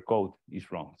 but our code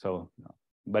is wrong. So,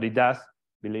 but it does,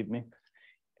 believe me.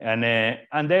 And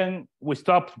then we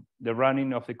stopped the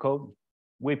running of the code.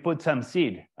 We put some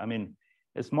seed. I mean,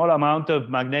 a small amount of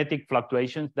magnetic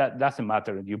fluctuations, that doesn't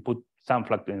matter. You put some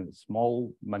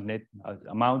small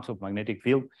amounts of magnetic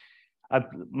field at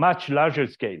much larger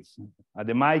scales, at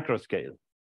the micro scale.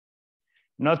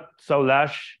 Not so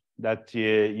large that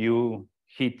you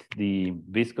hit the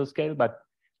viscous scale, but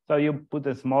so you put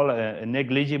a small,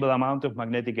 negligible amount of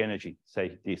magnetic energy,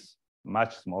 say this,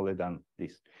 much smaller than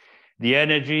this. The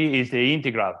energy is the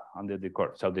integral under the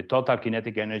curve. So the total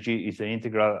kinetic energy is the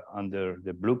integral under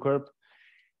the blue curve.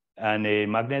 And the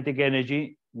magnetic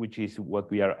energy, which is what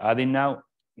we are adding now,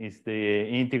 is the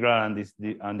integral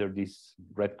under this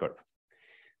red curve.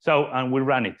 So, and we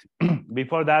run it.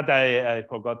 Before that, I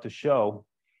forgot to show,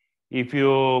 if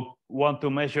you want to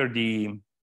measure the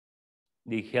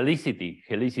helicity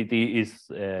is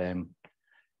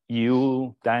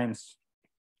U times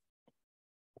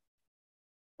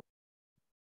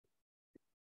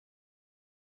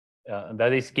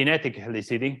that is kinetic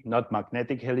helicity, not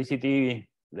magnetic helicity.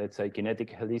 Let's say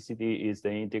kinetic helicity is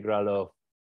the integral of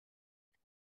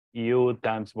U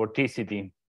times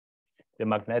vorticity. The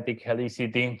magnetic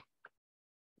helicity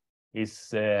is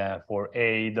for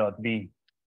A dot B.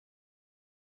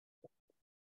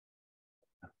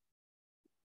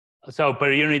 So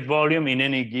per unit volume in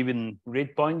any given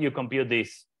grid point, you compute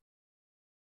this.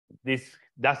 This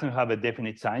doesn't have a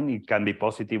definite sign. It can be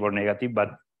positive or negative, but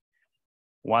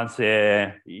once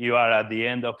you are at the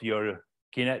end of your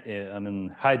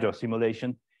hydro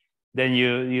simulation, then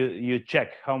you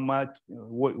check how much,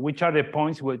 which are the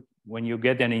points when you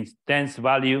get an intense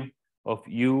value of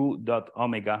u dot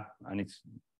omega, and it's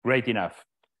great enough.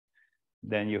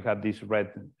 Then you have these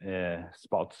red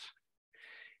spots.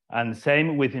 And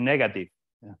same with the negative.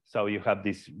 So you have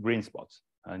these green spots.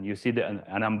 And you see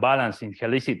an imbalance in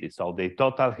helicity. So the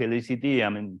total helicity, I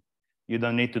mean, you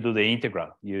don't need to do the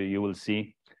integral. You will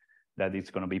see that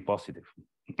it's going to be positive.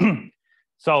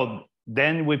 So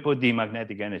then we put the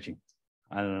magnetic energy.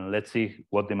 And let's see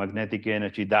what the magnetic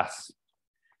energy does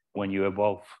when you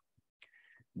evolve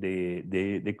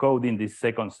the code in this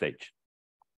second stage.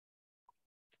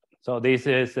 So this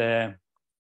is the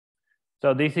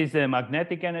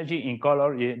magnetic energy in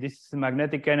color. This is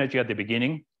magnetic energy at the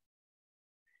beginning,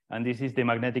 and this is the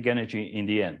magnetic energy in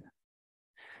the end.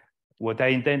 What I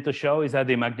intend to show is that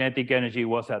the magnetic energy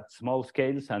was at small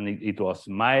scales, and it was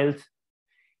mild.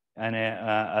 And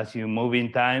as you move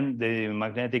in time, the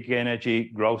magnetic energy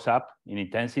grows up in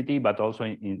intensity, but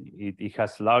also it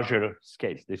has larger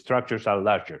scales. The structures are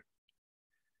larger.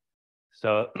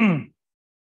 So,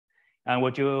 and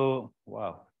what you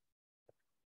are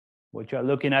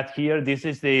looking at here, this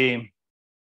is the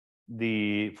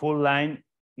full line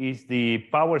is the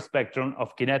power spectrum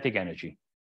of kinetic energy,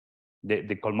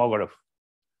 the Kolmogorov.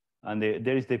 And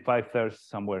there is the 5/3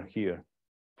 somewhere here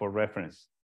for reference.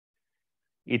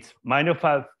 It's minus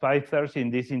 5/3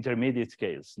 in these intermediate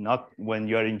scales, not when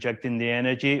you're injecting the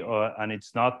energy, and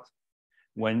it's not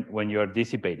when you're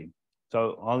dissipating.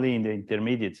 So only in the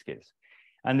intermediate scales.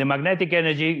 And the magnetic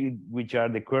energy, which are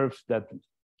the curves that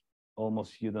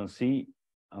almost you don't see,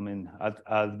 I mean, at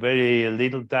very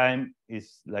little time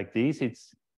is like this.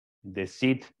 It's the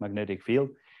seed magnetic field.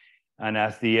 And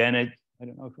as the energy, I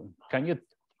don't know, can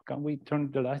we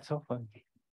turn the lights off?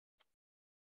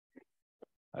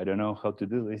 I don't know how to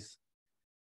do this.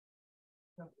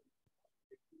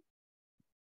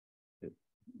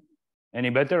 Any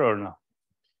better or no?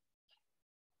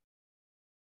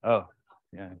 Oh,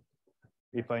 yeah.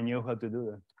 If I knew how to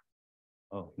do that.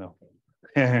 Oh, no.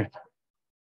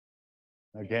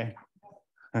 Okay.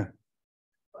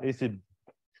 Is it?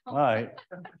 All right.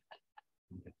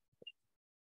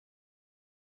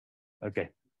 Okay.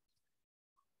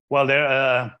 Well,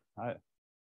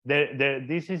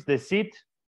 this is the seed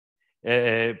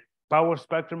power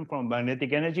spectrum from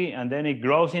magnetic energy, and then it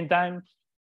grows in time,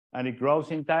 and it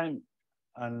grows in time,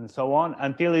 and so on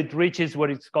until it reaches what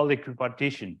it's called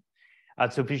equipartition.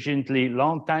 At sufficiently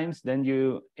long times, then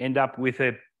you end up with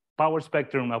a power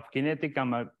spectrum of kinetic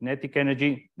and magnetic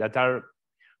energy that are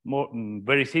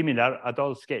very similar at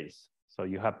all scales. So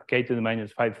you have k to the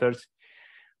minus 5/3,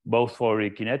 both for the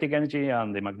kinetic energy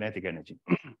and the magnetic energy.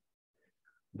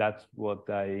 That's what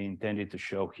I intended to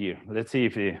show here. Let's see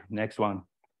if the next one,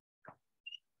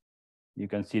 you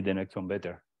can see the next one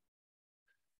better.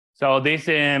 So this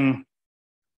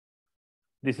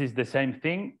is the same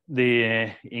thing.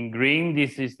 In green,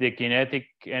 this is the kinetic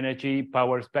energy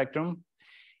power spectrum.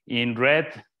 In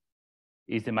red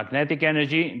is the magnetic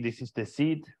energy. This is the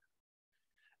seed.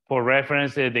 For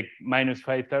reference, the minus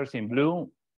 5/3 in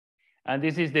blue. And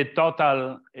this is the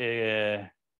total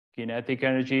kinetic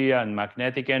energy and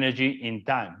magnetic energy in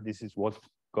time. This is what's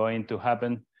going to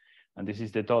happen. And this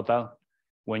is the total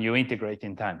when you integrate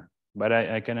in time. But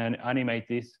I can animate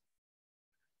this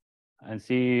and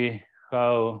see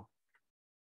how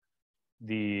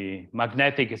the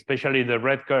magnetic, especially the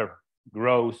red curve,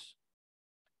 grows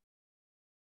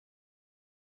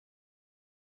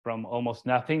from almost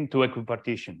nothing to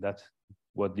equipartition. That's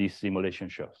what this simulation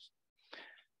shows.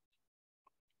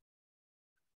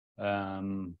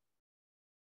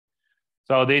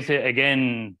 So this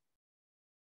again,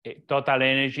 total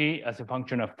energy as a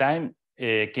function of time.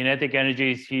 Kinetic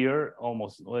energy is here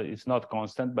almost, well, it's not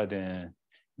constant, but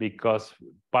because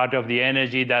part of the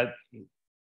energy that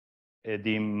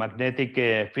the magnetic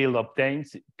field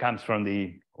obtains comes from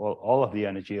all of the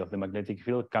energy of the magnetic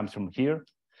field comes from here.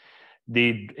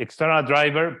 The external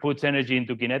driver puts energy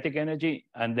into kinetic energy,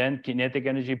 and then kinetic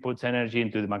energy puts energy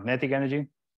into the magnetic energy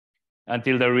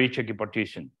until they reach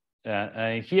equipartition.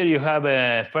 Here you have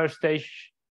a first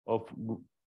stage of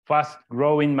fast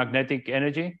growing magnetic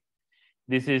energy.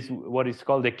 This is what is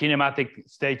called the kinematic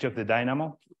stage of the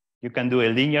dynamo. You can do a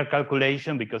linear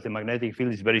calculation because the magnetic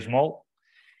field is very small.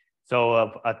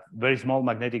 So at very small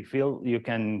magnetic field, you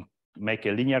can make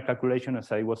a linear calculation,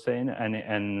 as I was saying,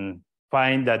 and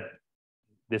find that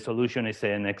the solution is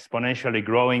an exponentially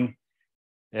growing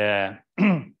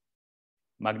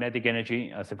magnetic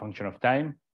energy as a function of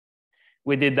time.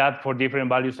 We did that for different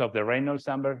values of the Reynolds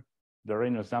number. The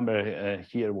Reynolds number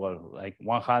here was like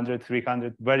 100,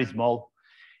 300, very small.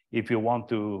 if you want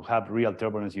to have real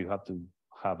turbulence, you have to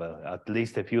have at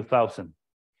least a few thousand.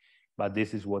 But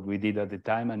this is what we did at the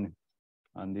time,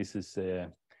 and this is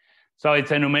so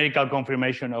it's a numerical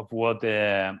confirmation of what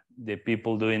the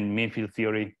people doing mean field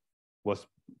theory was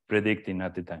predicting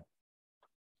at the time.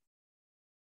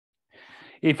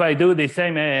 If I do the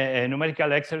same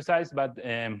numerical exercise, but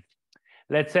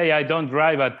let's say I don't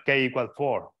drive at k =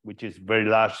 4, which is very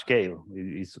large scale.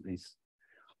 It's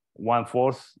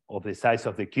 1/4 of the size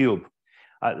of the cube.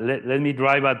 Let me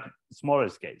drive at smaller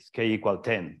scales, k =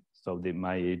 10. So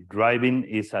my driving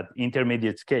is at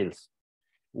intermediate scales.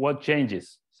 What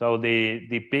changes? So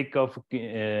the peak of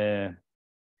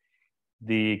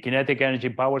the kinetic energy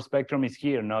power spectrum is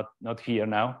here, not here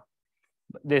now.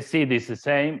 The seed is the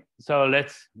same. So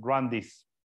let's run this.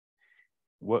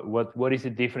 What is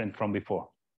it different from before?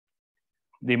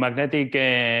 The magnetic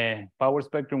power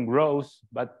spectrum grows,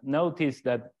 but notice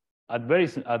that at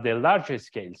the larger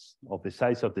scales of the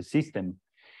size of the system,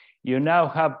 you now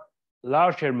have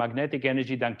larger magnetic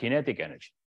energy than kinetic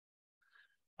energy.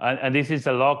 And this is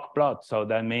a log plot, so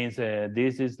that means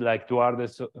this is like two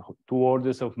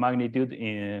orders of magnitude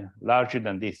larger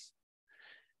than this.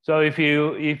 So if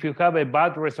you have a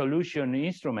bad resolution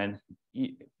instrument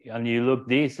and you look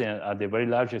this at the very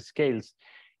largest scales,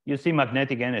 you see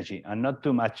magnetic energy and not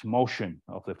too much motion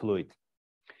of the fluid.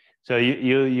 So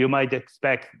you might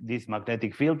expect this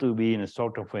magnetic field to be in a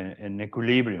sort of an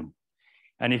equilibrium.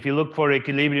 And if you look for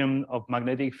equilibrium of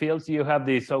magnetic fields, you have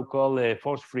the so-called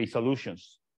force-free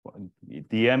solutions.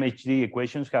 The MHD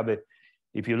equations have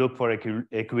if you look for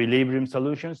equilibrium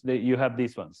solutions, you have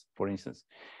these ones, for instance.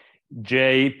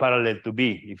 J parallel to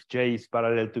B. If J is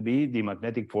parallel to B, the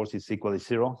magnetic force is equal to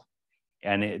 0.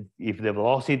 And if the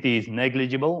velocity is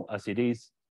negligible, as it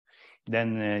is,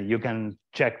 then you can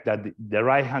check that the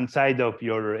right-hand side of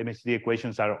your MHD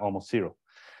equations are almost 0.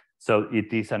 So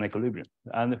it is an equilibrium.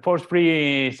 And the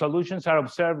force-free solutions are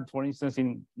observed, for instance,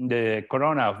 in the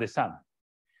corona of the sun.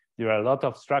 There are a lot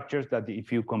of structures that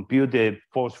if you compute the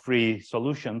force-free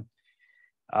solution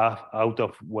out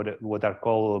of what are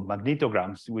called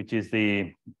magnetograms, which is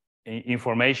the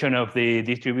information of the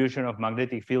distribution of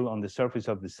magnetic field on the surface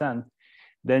of the sun,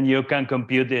 then you can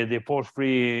compute the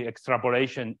force-free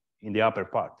extrapolation in the upper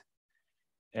part.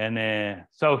 And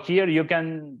so here you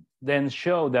can then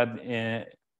show that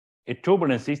a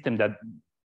turbulent system that,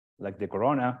 like the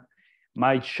corona,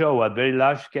 might show at very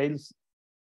large scales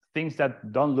things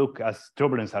that don't look as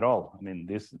turbulence at all. I mean,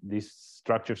 these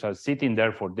structures are sitting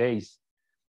there for days.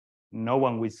 No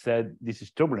one would say this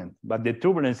is turbulent, but the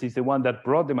turbulence is the one that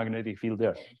brought the magnetic field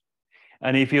there.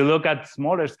 And if you look at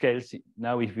smaller scales,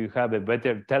 now if you have a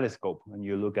better telescope and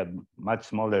you look at much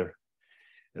smaller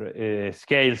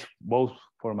scales, both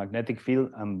for magnetic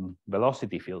field and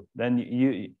velocity field, then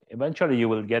eventually you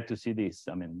will get to see this.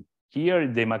 I mean, here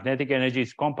the magnetic energy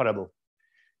is comparable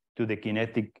to the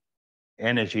kinetic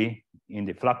energy in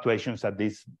the fluctuations at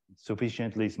these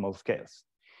sufficiently small scales.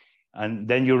 And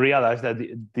then you realize that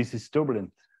this is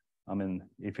turbulent. I mean,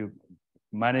 if you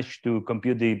manage to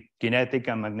compute the kinetic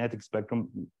and magnetic spectrum,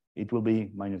 it will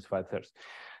be -5/3.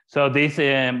 So this,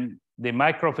 the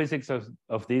microphysics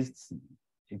of this,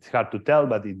 it's hard to tell,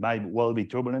 but it might well be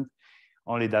turbulent.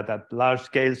 Only that at large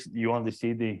scales, you only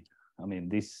see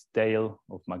this tail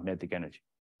of magnetic energy.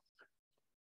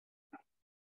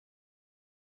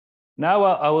 Now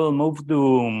I will move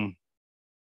to,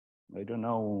 I don't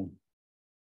know,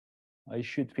 I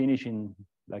should finish in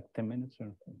like 10 minutes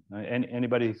or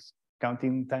anybody's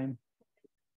counting time?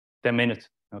 10 minutes,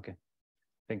 okay,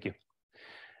 thank you.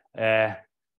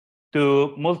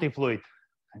 To multifluid,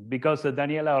 because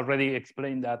Daniela already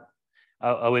explained that,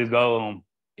 I will go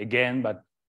again, but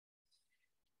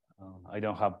I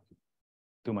don't have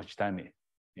too much time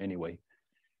anyway.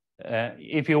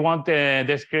 If you want a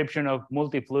description of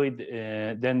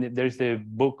multifluid, then there's the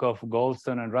book of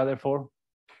Goldstone and Rutherford.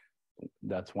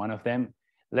 That's one of them.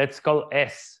 Let's call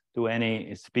S to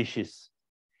any species.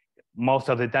 Most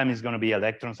of the time it's going to be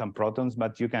electrons and protons,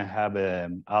 but you can have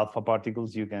alpha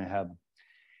particles, you can have,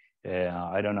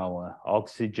 I don't know,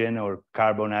 oxygen or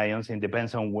carbon ions. It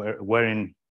depends on where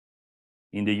in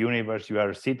the universe you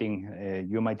are sitting.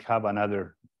 You might have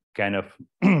another kind of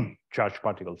charged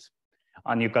particles.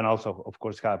 And you can also, of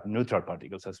course, have neutral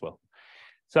particles as well.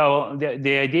 So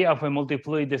the idea of a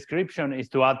multifluid description is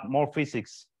to add more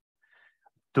physics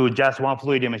to just one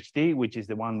fluid MHD, which is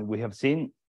the one we have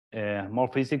seen. More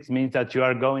physics means that you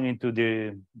are going into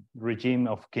the regime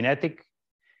of kinetic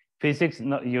physics.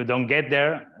 No, you don't get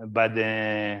there, but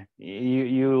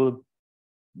you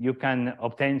can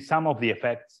obtain some of the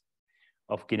effects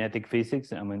of kinetic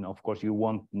physics. I mean, of course, you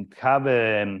won't have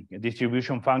a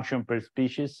distribution function per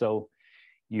species, so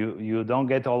you don't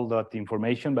get all that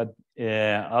information, but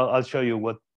I'll show you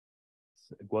what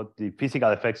the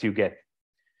physical effects you get.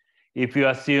 If you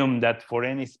assume that for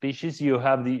any species you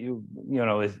have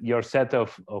your set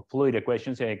of fluid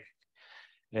equations,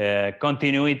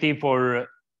 continuity for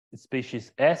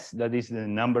species S, that is the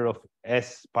number of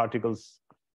S particles,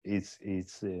 it's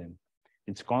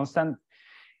constant.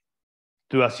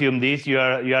 To assume this, you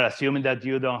are assuming that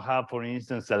you don't have, for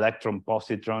instance,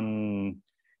 electron-positron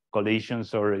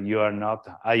collisions, or you are not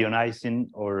ionizing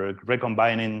or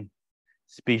recombining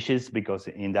species, because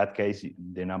in that case,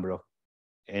 the number of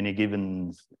any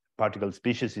given particle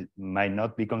species might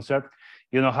not be conserved.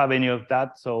 You don't have any of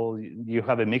that, so you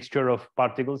have a mixture of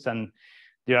particles, and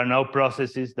there are no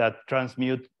processes that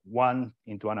transmute one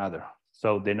into another.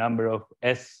 So the number of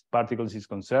S particles is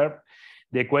conserved.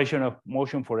 The equation of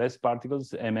motion for S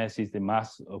particles, ms, is the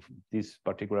mass of this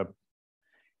particular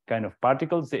kind of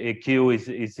particles. Q is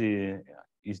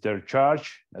their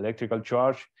charge, electrical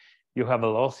charge. You have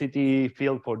velocity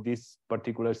field for this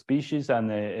particular species,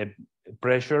 and a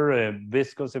pressure, a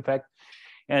viscous effect.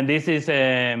 And this is,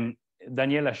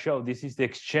 Daniela showed, this is the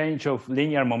exchange of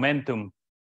linear momentum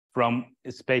from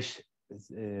species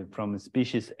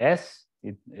S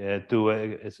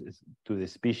to the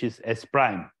species S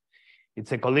prime.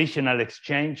 It's a collisional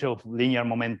exchange of linear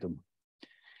momentum.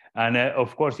 And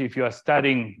of course, if you are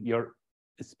studying your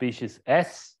species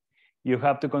S, you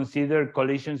have to consider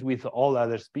collisions with all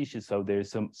other species. So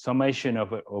there's some summation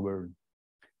over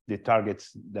the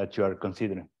targets that you are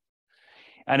considering.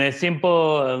 And a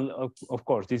simple, of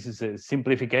course, this is a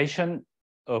simplification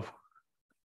of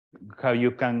how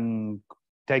you can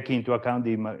take into account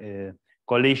the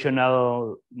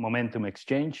collisional momentum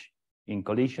exchange in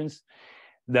collisions.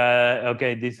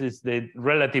 This is the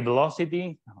relative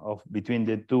velocity between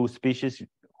the two species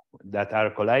that are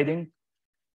colliding.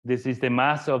 This is the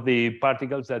mass of the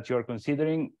particles that you're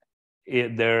considering,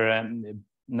 their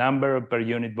number per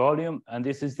unit volume, and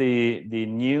this is the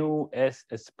new S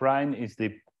prime is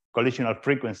the collisional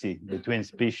frequency between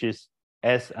species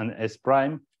S and S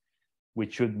prime,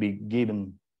 which should be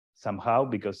given somehow,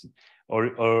 because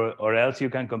or else you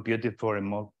can compute it for a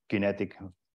more kinetic,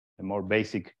 a more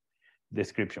basic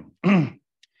description.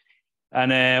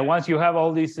 And once you have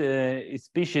all these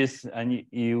species and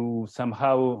you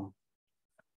somehow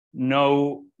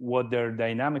know what their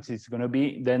dynamics is going to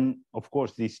be, then of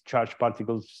course these charged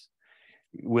particles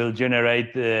will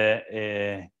generate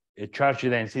a charge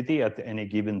density at any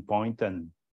given point and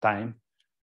time,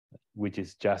 which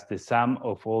is just the sum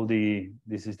of all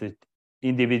this is the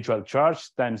individual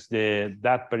charge times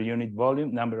that per unit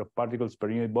volume, number of particles per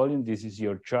unit volume. This is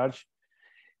your charge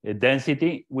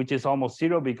density, which is almost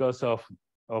zero because of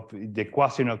the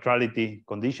quasi-neutrality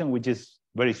condition, which is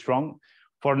very strong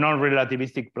for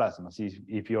non-relativistic plasmas.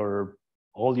 If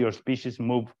all your species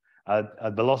move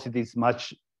at velocities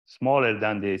much smaller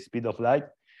than the speed of light,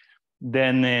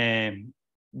 then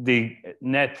the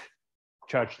net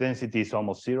charge density is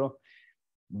almost zero.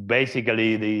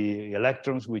 Basically, the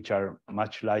electrons, which are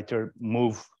much lighter,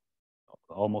 move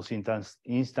almost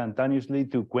instantaneously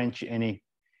to quench any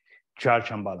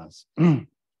charge imbalance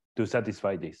to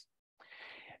satisfy this.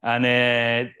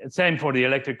 And same for the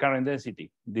electric current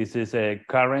density. This is a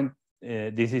current,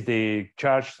 this is the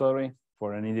charge, sorry,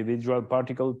 for an individual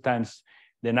particle times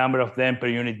the number of them per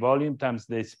unit volume times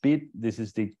the speed. This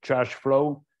is the charge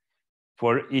flow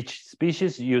for each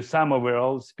species. You sum over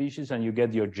all species and you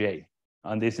get your J.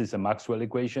 And this is a Maxwell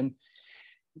equation.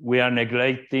 We are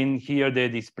neglecting here the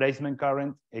displacement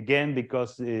current, again,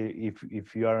 because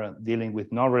if you are dealing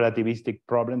with non-relativistic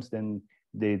problems, then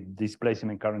the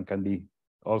displacement current can be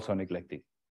also neglected.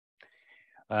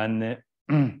 And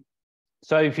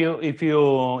so if you're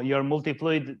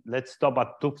multifluid, let's stop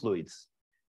at two fluids,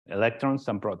 electrons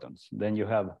and protons. Then you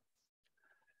have,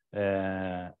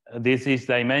 this is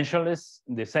dimensionless,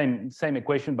 the same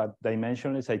equation, but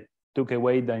dimensionless. I took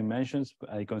away dimensions.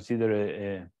 I consider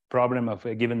a problem of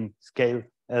a given scale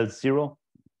L0,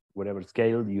 whatever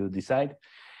scale you decide,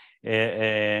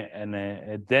 and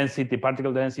a density,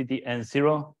 particle density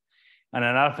N0, and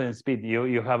an alpha speed.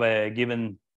 You have a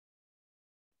given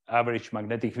average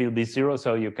magnetic field B0,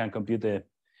 so you can compute a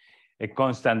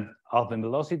constant alpha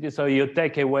velocity. So you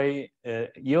take away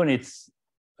units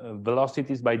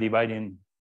velocities by dividing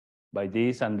by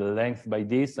this, and the length by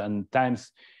this, and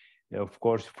times, of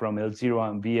course, from L0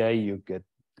 and VA, you get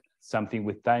something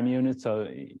with time units. So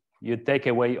you take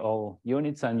away all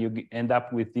units and you end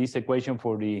up with this equation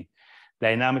for the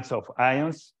dynamics of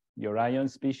ions, your ion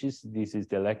species. This is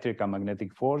the electric and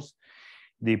magnetic force.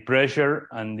 the pressure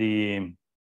and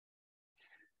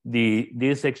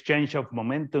this exchange of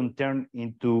momentum turn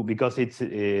into, because it's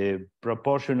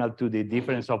proportional to the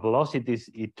difference of velocities,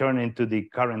 it turn into the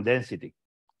current density.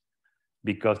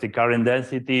 Because the current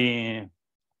density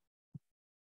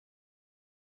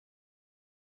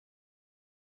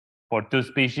for two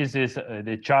species is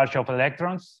the charge of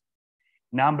electrons,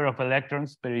 number of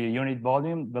electrons per unit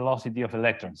volume, velocity of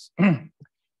electrons,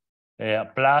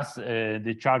 plus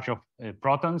the charge of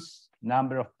protons,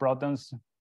 number of protons,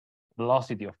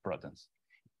 velocity of protons.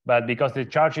 But because the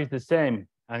charge is the same,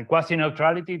 and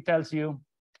quasi-neutrality tells you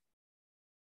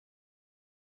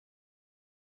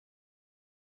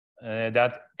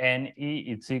that NE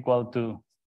is equal to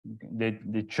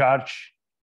the charge,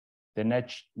 the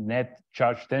net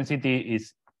charge density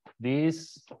is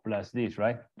this plus this,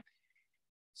 right?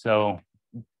 So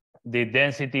the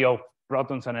density of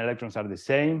protons and electrons are the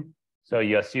same. So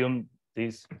you assume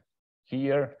this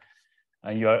here,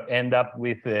 and you end up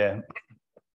with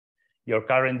your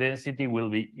current density will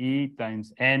be E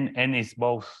times N. N is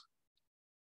both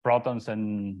protons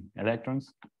and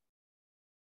electrons.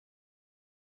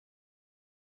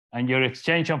 And your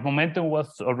exchange of momentum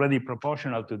was already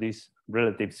proportional to this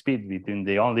relative speed between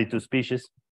the only two species.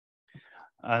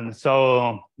 And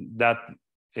so that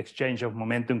exchange of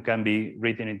momentum can be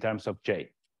written in terms of J,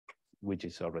 which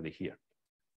is already here.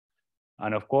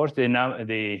 And of course, the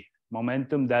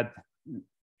momentum that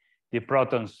the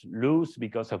protons lose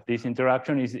because of this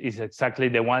interaction is exactly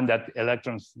the one that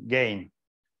electrons gain.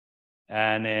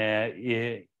 And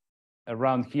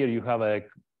around here, you have a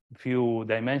few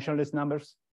dimensionless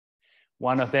numbers.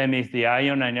 One of them is the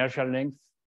ion inertial length,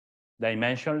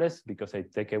 dimensionless, because I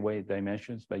take away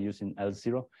dimensions by using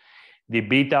L0. The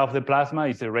beta of the plasma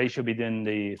is the ratio between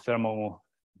the thermal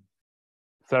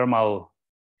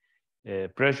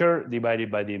pressure divided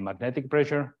by the magnetic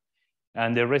pressure,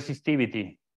 and the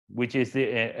resistivity, which is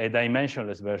a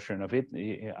dimensionless version of it.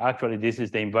 Actually, this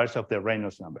is the inverse of the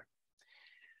Reynolds number.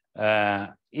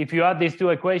 If you add these two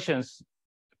equations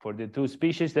for the two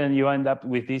species, then you end up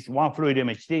with this one fluid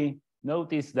MHD.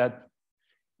 Notice that,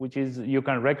 which is, you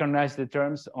can recognize the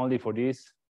terms only for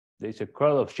this. There's a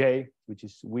curl of J, which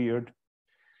is weird.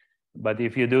 But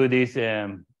if you do this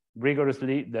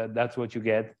rigorously, that's what you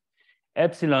get.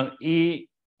 Epsilon E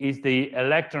is the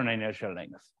electron inertial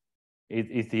length.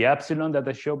 It's the epsilon that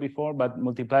I showed before, but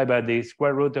multiplied by the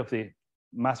square root of the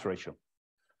mass ratio.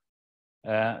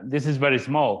 This is very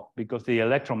small because the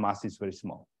electron mass is very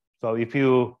small. So if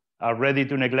you are ready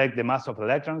to neglect the mass of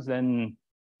electrons, then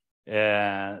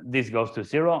this goes to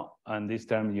 0, and this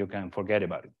term you can forget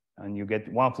about it. And you get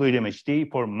one fluid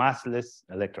MHD for massless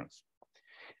electrons.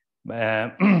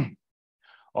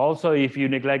 Also, if you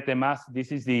neglect the mass,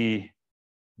 this is the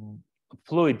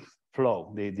fluid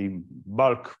flow, the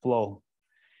bulk flow,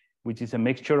 which is a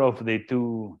mixture of the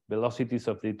two velocities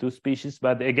of the two species.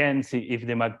 But again, see, if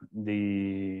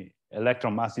the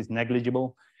electron mass is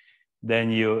negligible,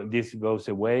 then this goes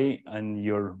away, and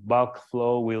your bulk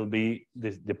flow will be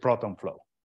the proton flow.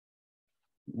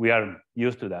 We are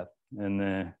used to that.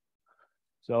 And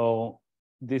so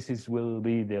this will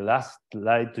be the last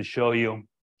slide to show you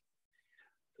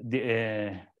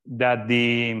that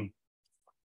the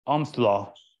Ohm's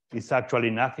law is actually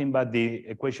nothing but the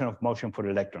equation of motion for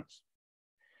electrons.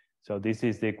 So this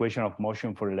is the equation of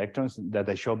motion for electrons that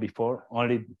I showed before,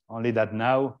 only that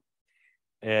now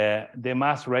the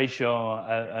mass ratio,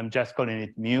 I'm just calling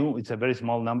it mu, it's a very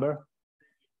small number.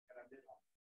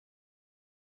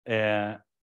 And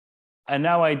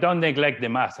now I don't neglect the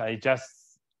mass, I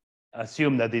just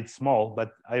assume that it's small,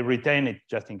 but I retain it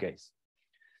just in case.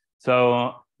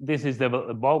 So this is the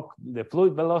bulk, the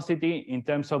fluid velocity in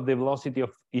terms of the velocity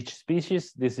of each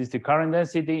species. This is the current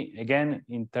density, again,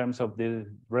 in terms of the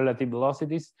relative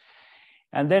velocities.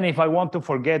 And then if I want to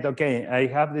forget, okay, I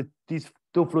have these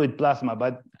two fluid plasma,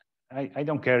 but I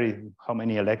don't care how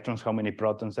many electrons, how many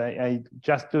protons. I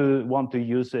just want to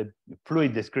use a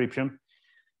fluid description.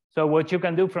 So what you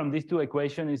can do from these two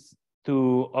equations is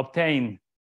to obtain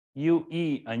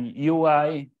UE and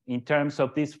UI in terms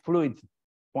of these fluid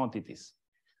quantities,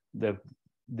 the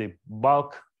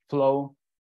bulk flow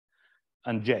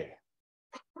and J.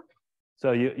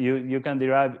 So you can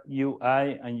derive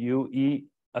UI and UE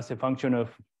as a function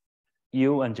of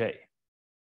U and J.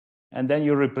 And then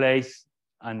you replace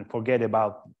and forget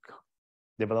about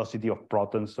the velocity of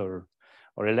protons or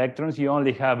electrons. You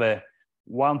only have a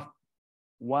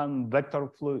one vector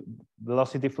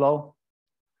velocity flow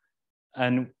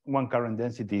and one current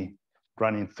density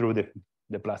running through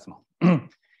the plasma.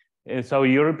 So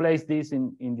you replace this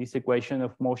in this equation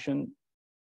of motion,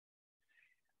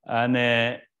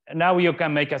 and now you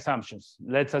can make assumptions.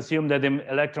 Let's assume that the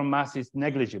electron mass is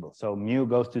negligible. So mu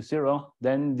goes to 0,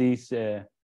 then this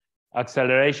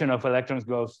acceleration of electrons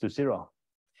goes to 0.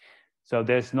 So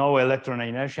there's no electron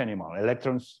inertia anymore.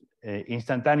 Electrons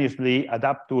instantaneously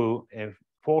adapt to a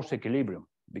force equilibrium,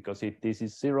 because if this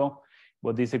is 0,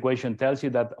 what this equation tells you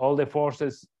that all the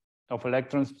forces of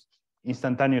electrons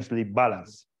instantaneously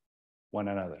balance one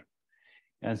another.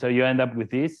 And so you end up with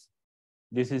this.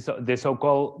 This is the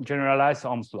so-called generalized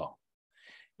Ohm's law.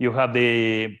 You have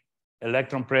the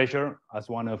electron pressure as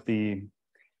one of the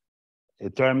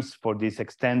terms for this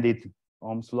extended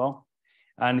Ohm's law.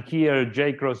 And here,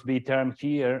 J cross B term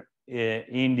here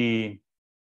in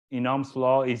Ohm's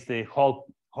law is the whole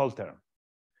term.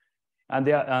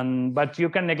 But you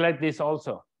can neglect this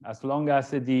also, as long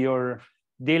as you're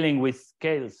dealing with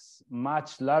scales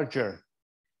much larger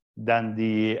than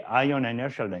the ion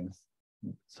inertial length.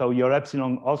 So your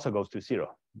epsilon also goes to 0.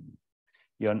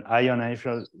 Your ion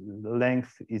inertial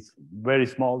length is very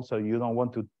small, so you don't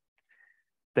want to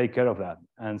take care of that.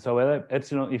 And so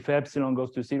if epsilon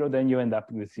goes to 0, then you end up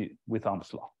with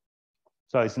Ohm's law.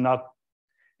 So it's not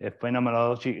a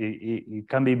phenomenology. It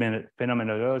can be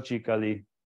phenomenologically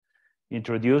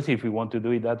introduced if we want to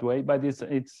do it that way, but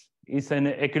it's an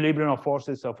equilibrium of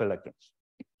forces of electrons.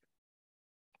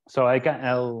 So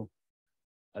I'll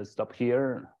stop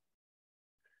here.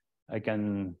 I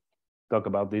can talk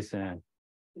about this in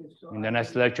the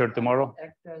next lecture tomorrow.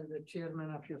 Act as the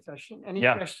chairman of your session. Any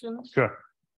Yeah, questions? sure.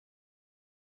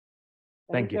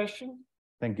 Any Thank you. questions?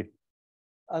 Thank you.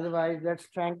 Otherwise, let's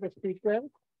thank the speaker.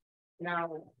 Now,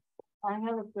 I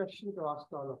have a question to ask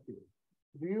all of you.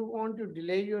 Do you want to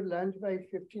delay your lunch by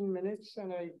 15 minutes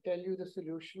and I tell you the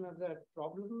solution of that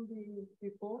problem we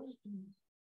posed?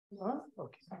 Huh?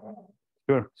 Okay.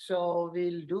 Sure. So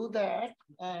we'll do that,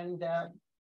 and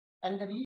the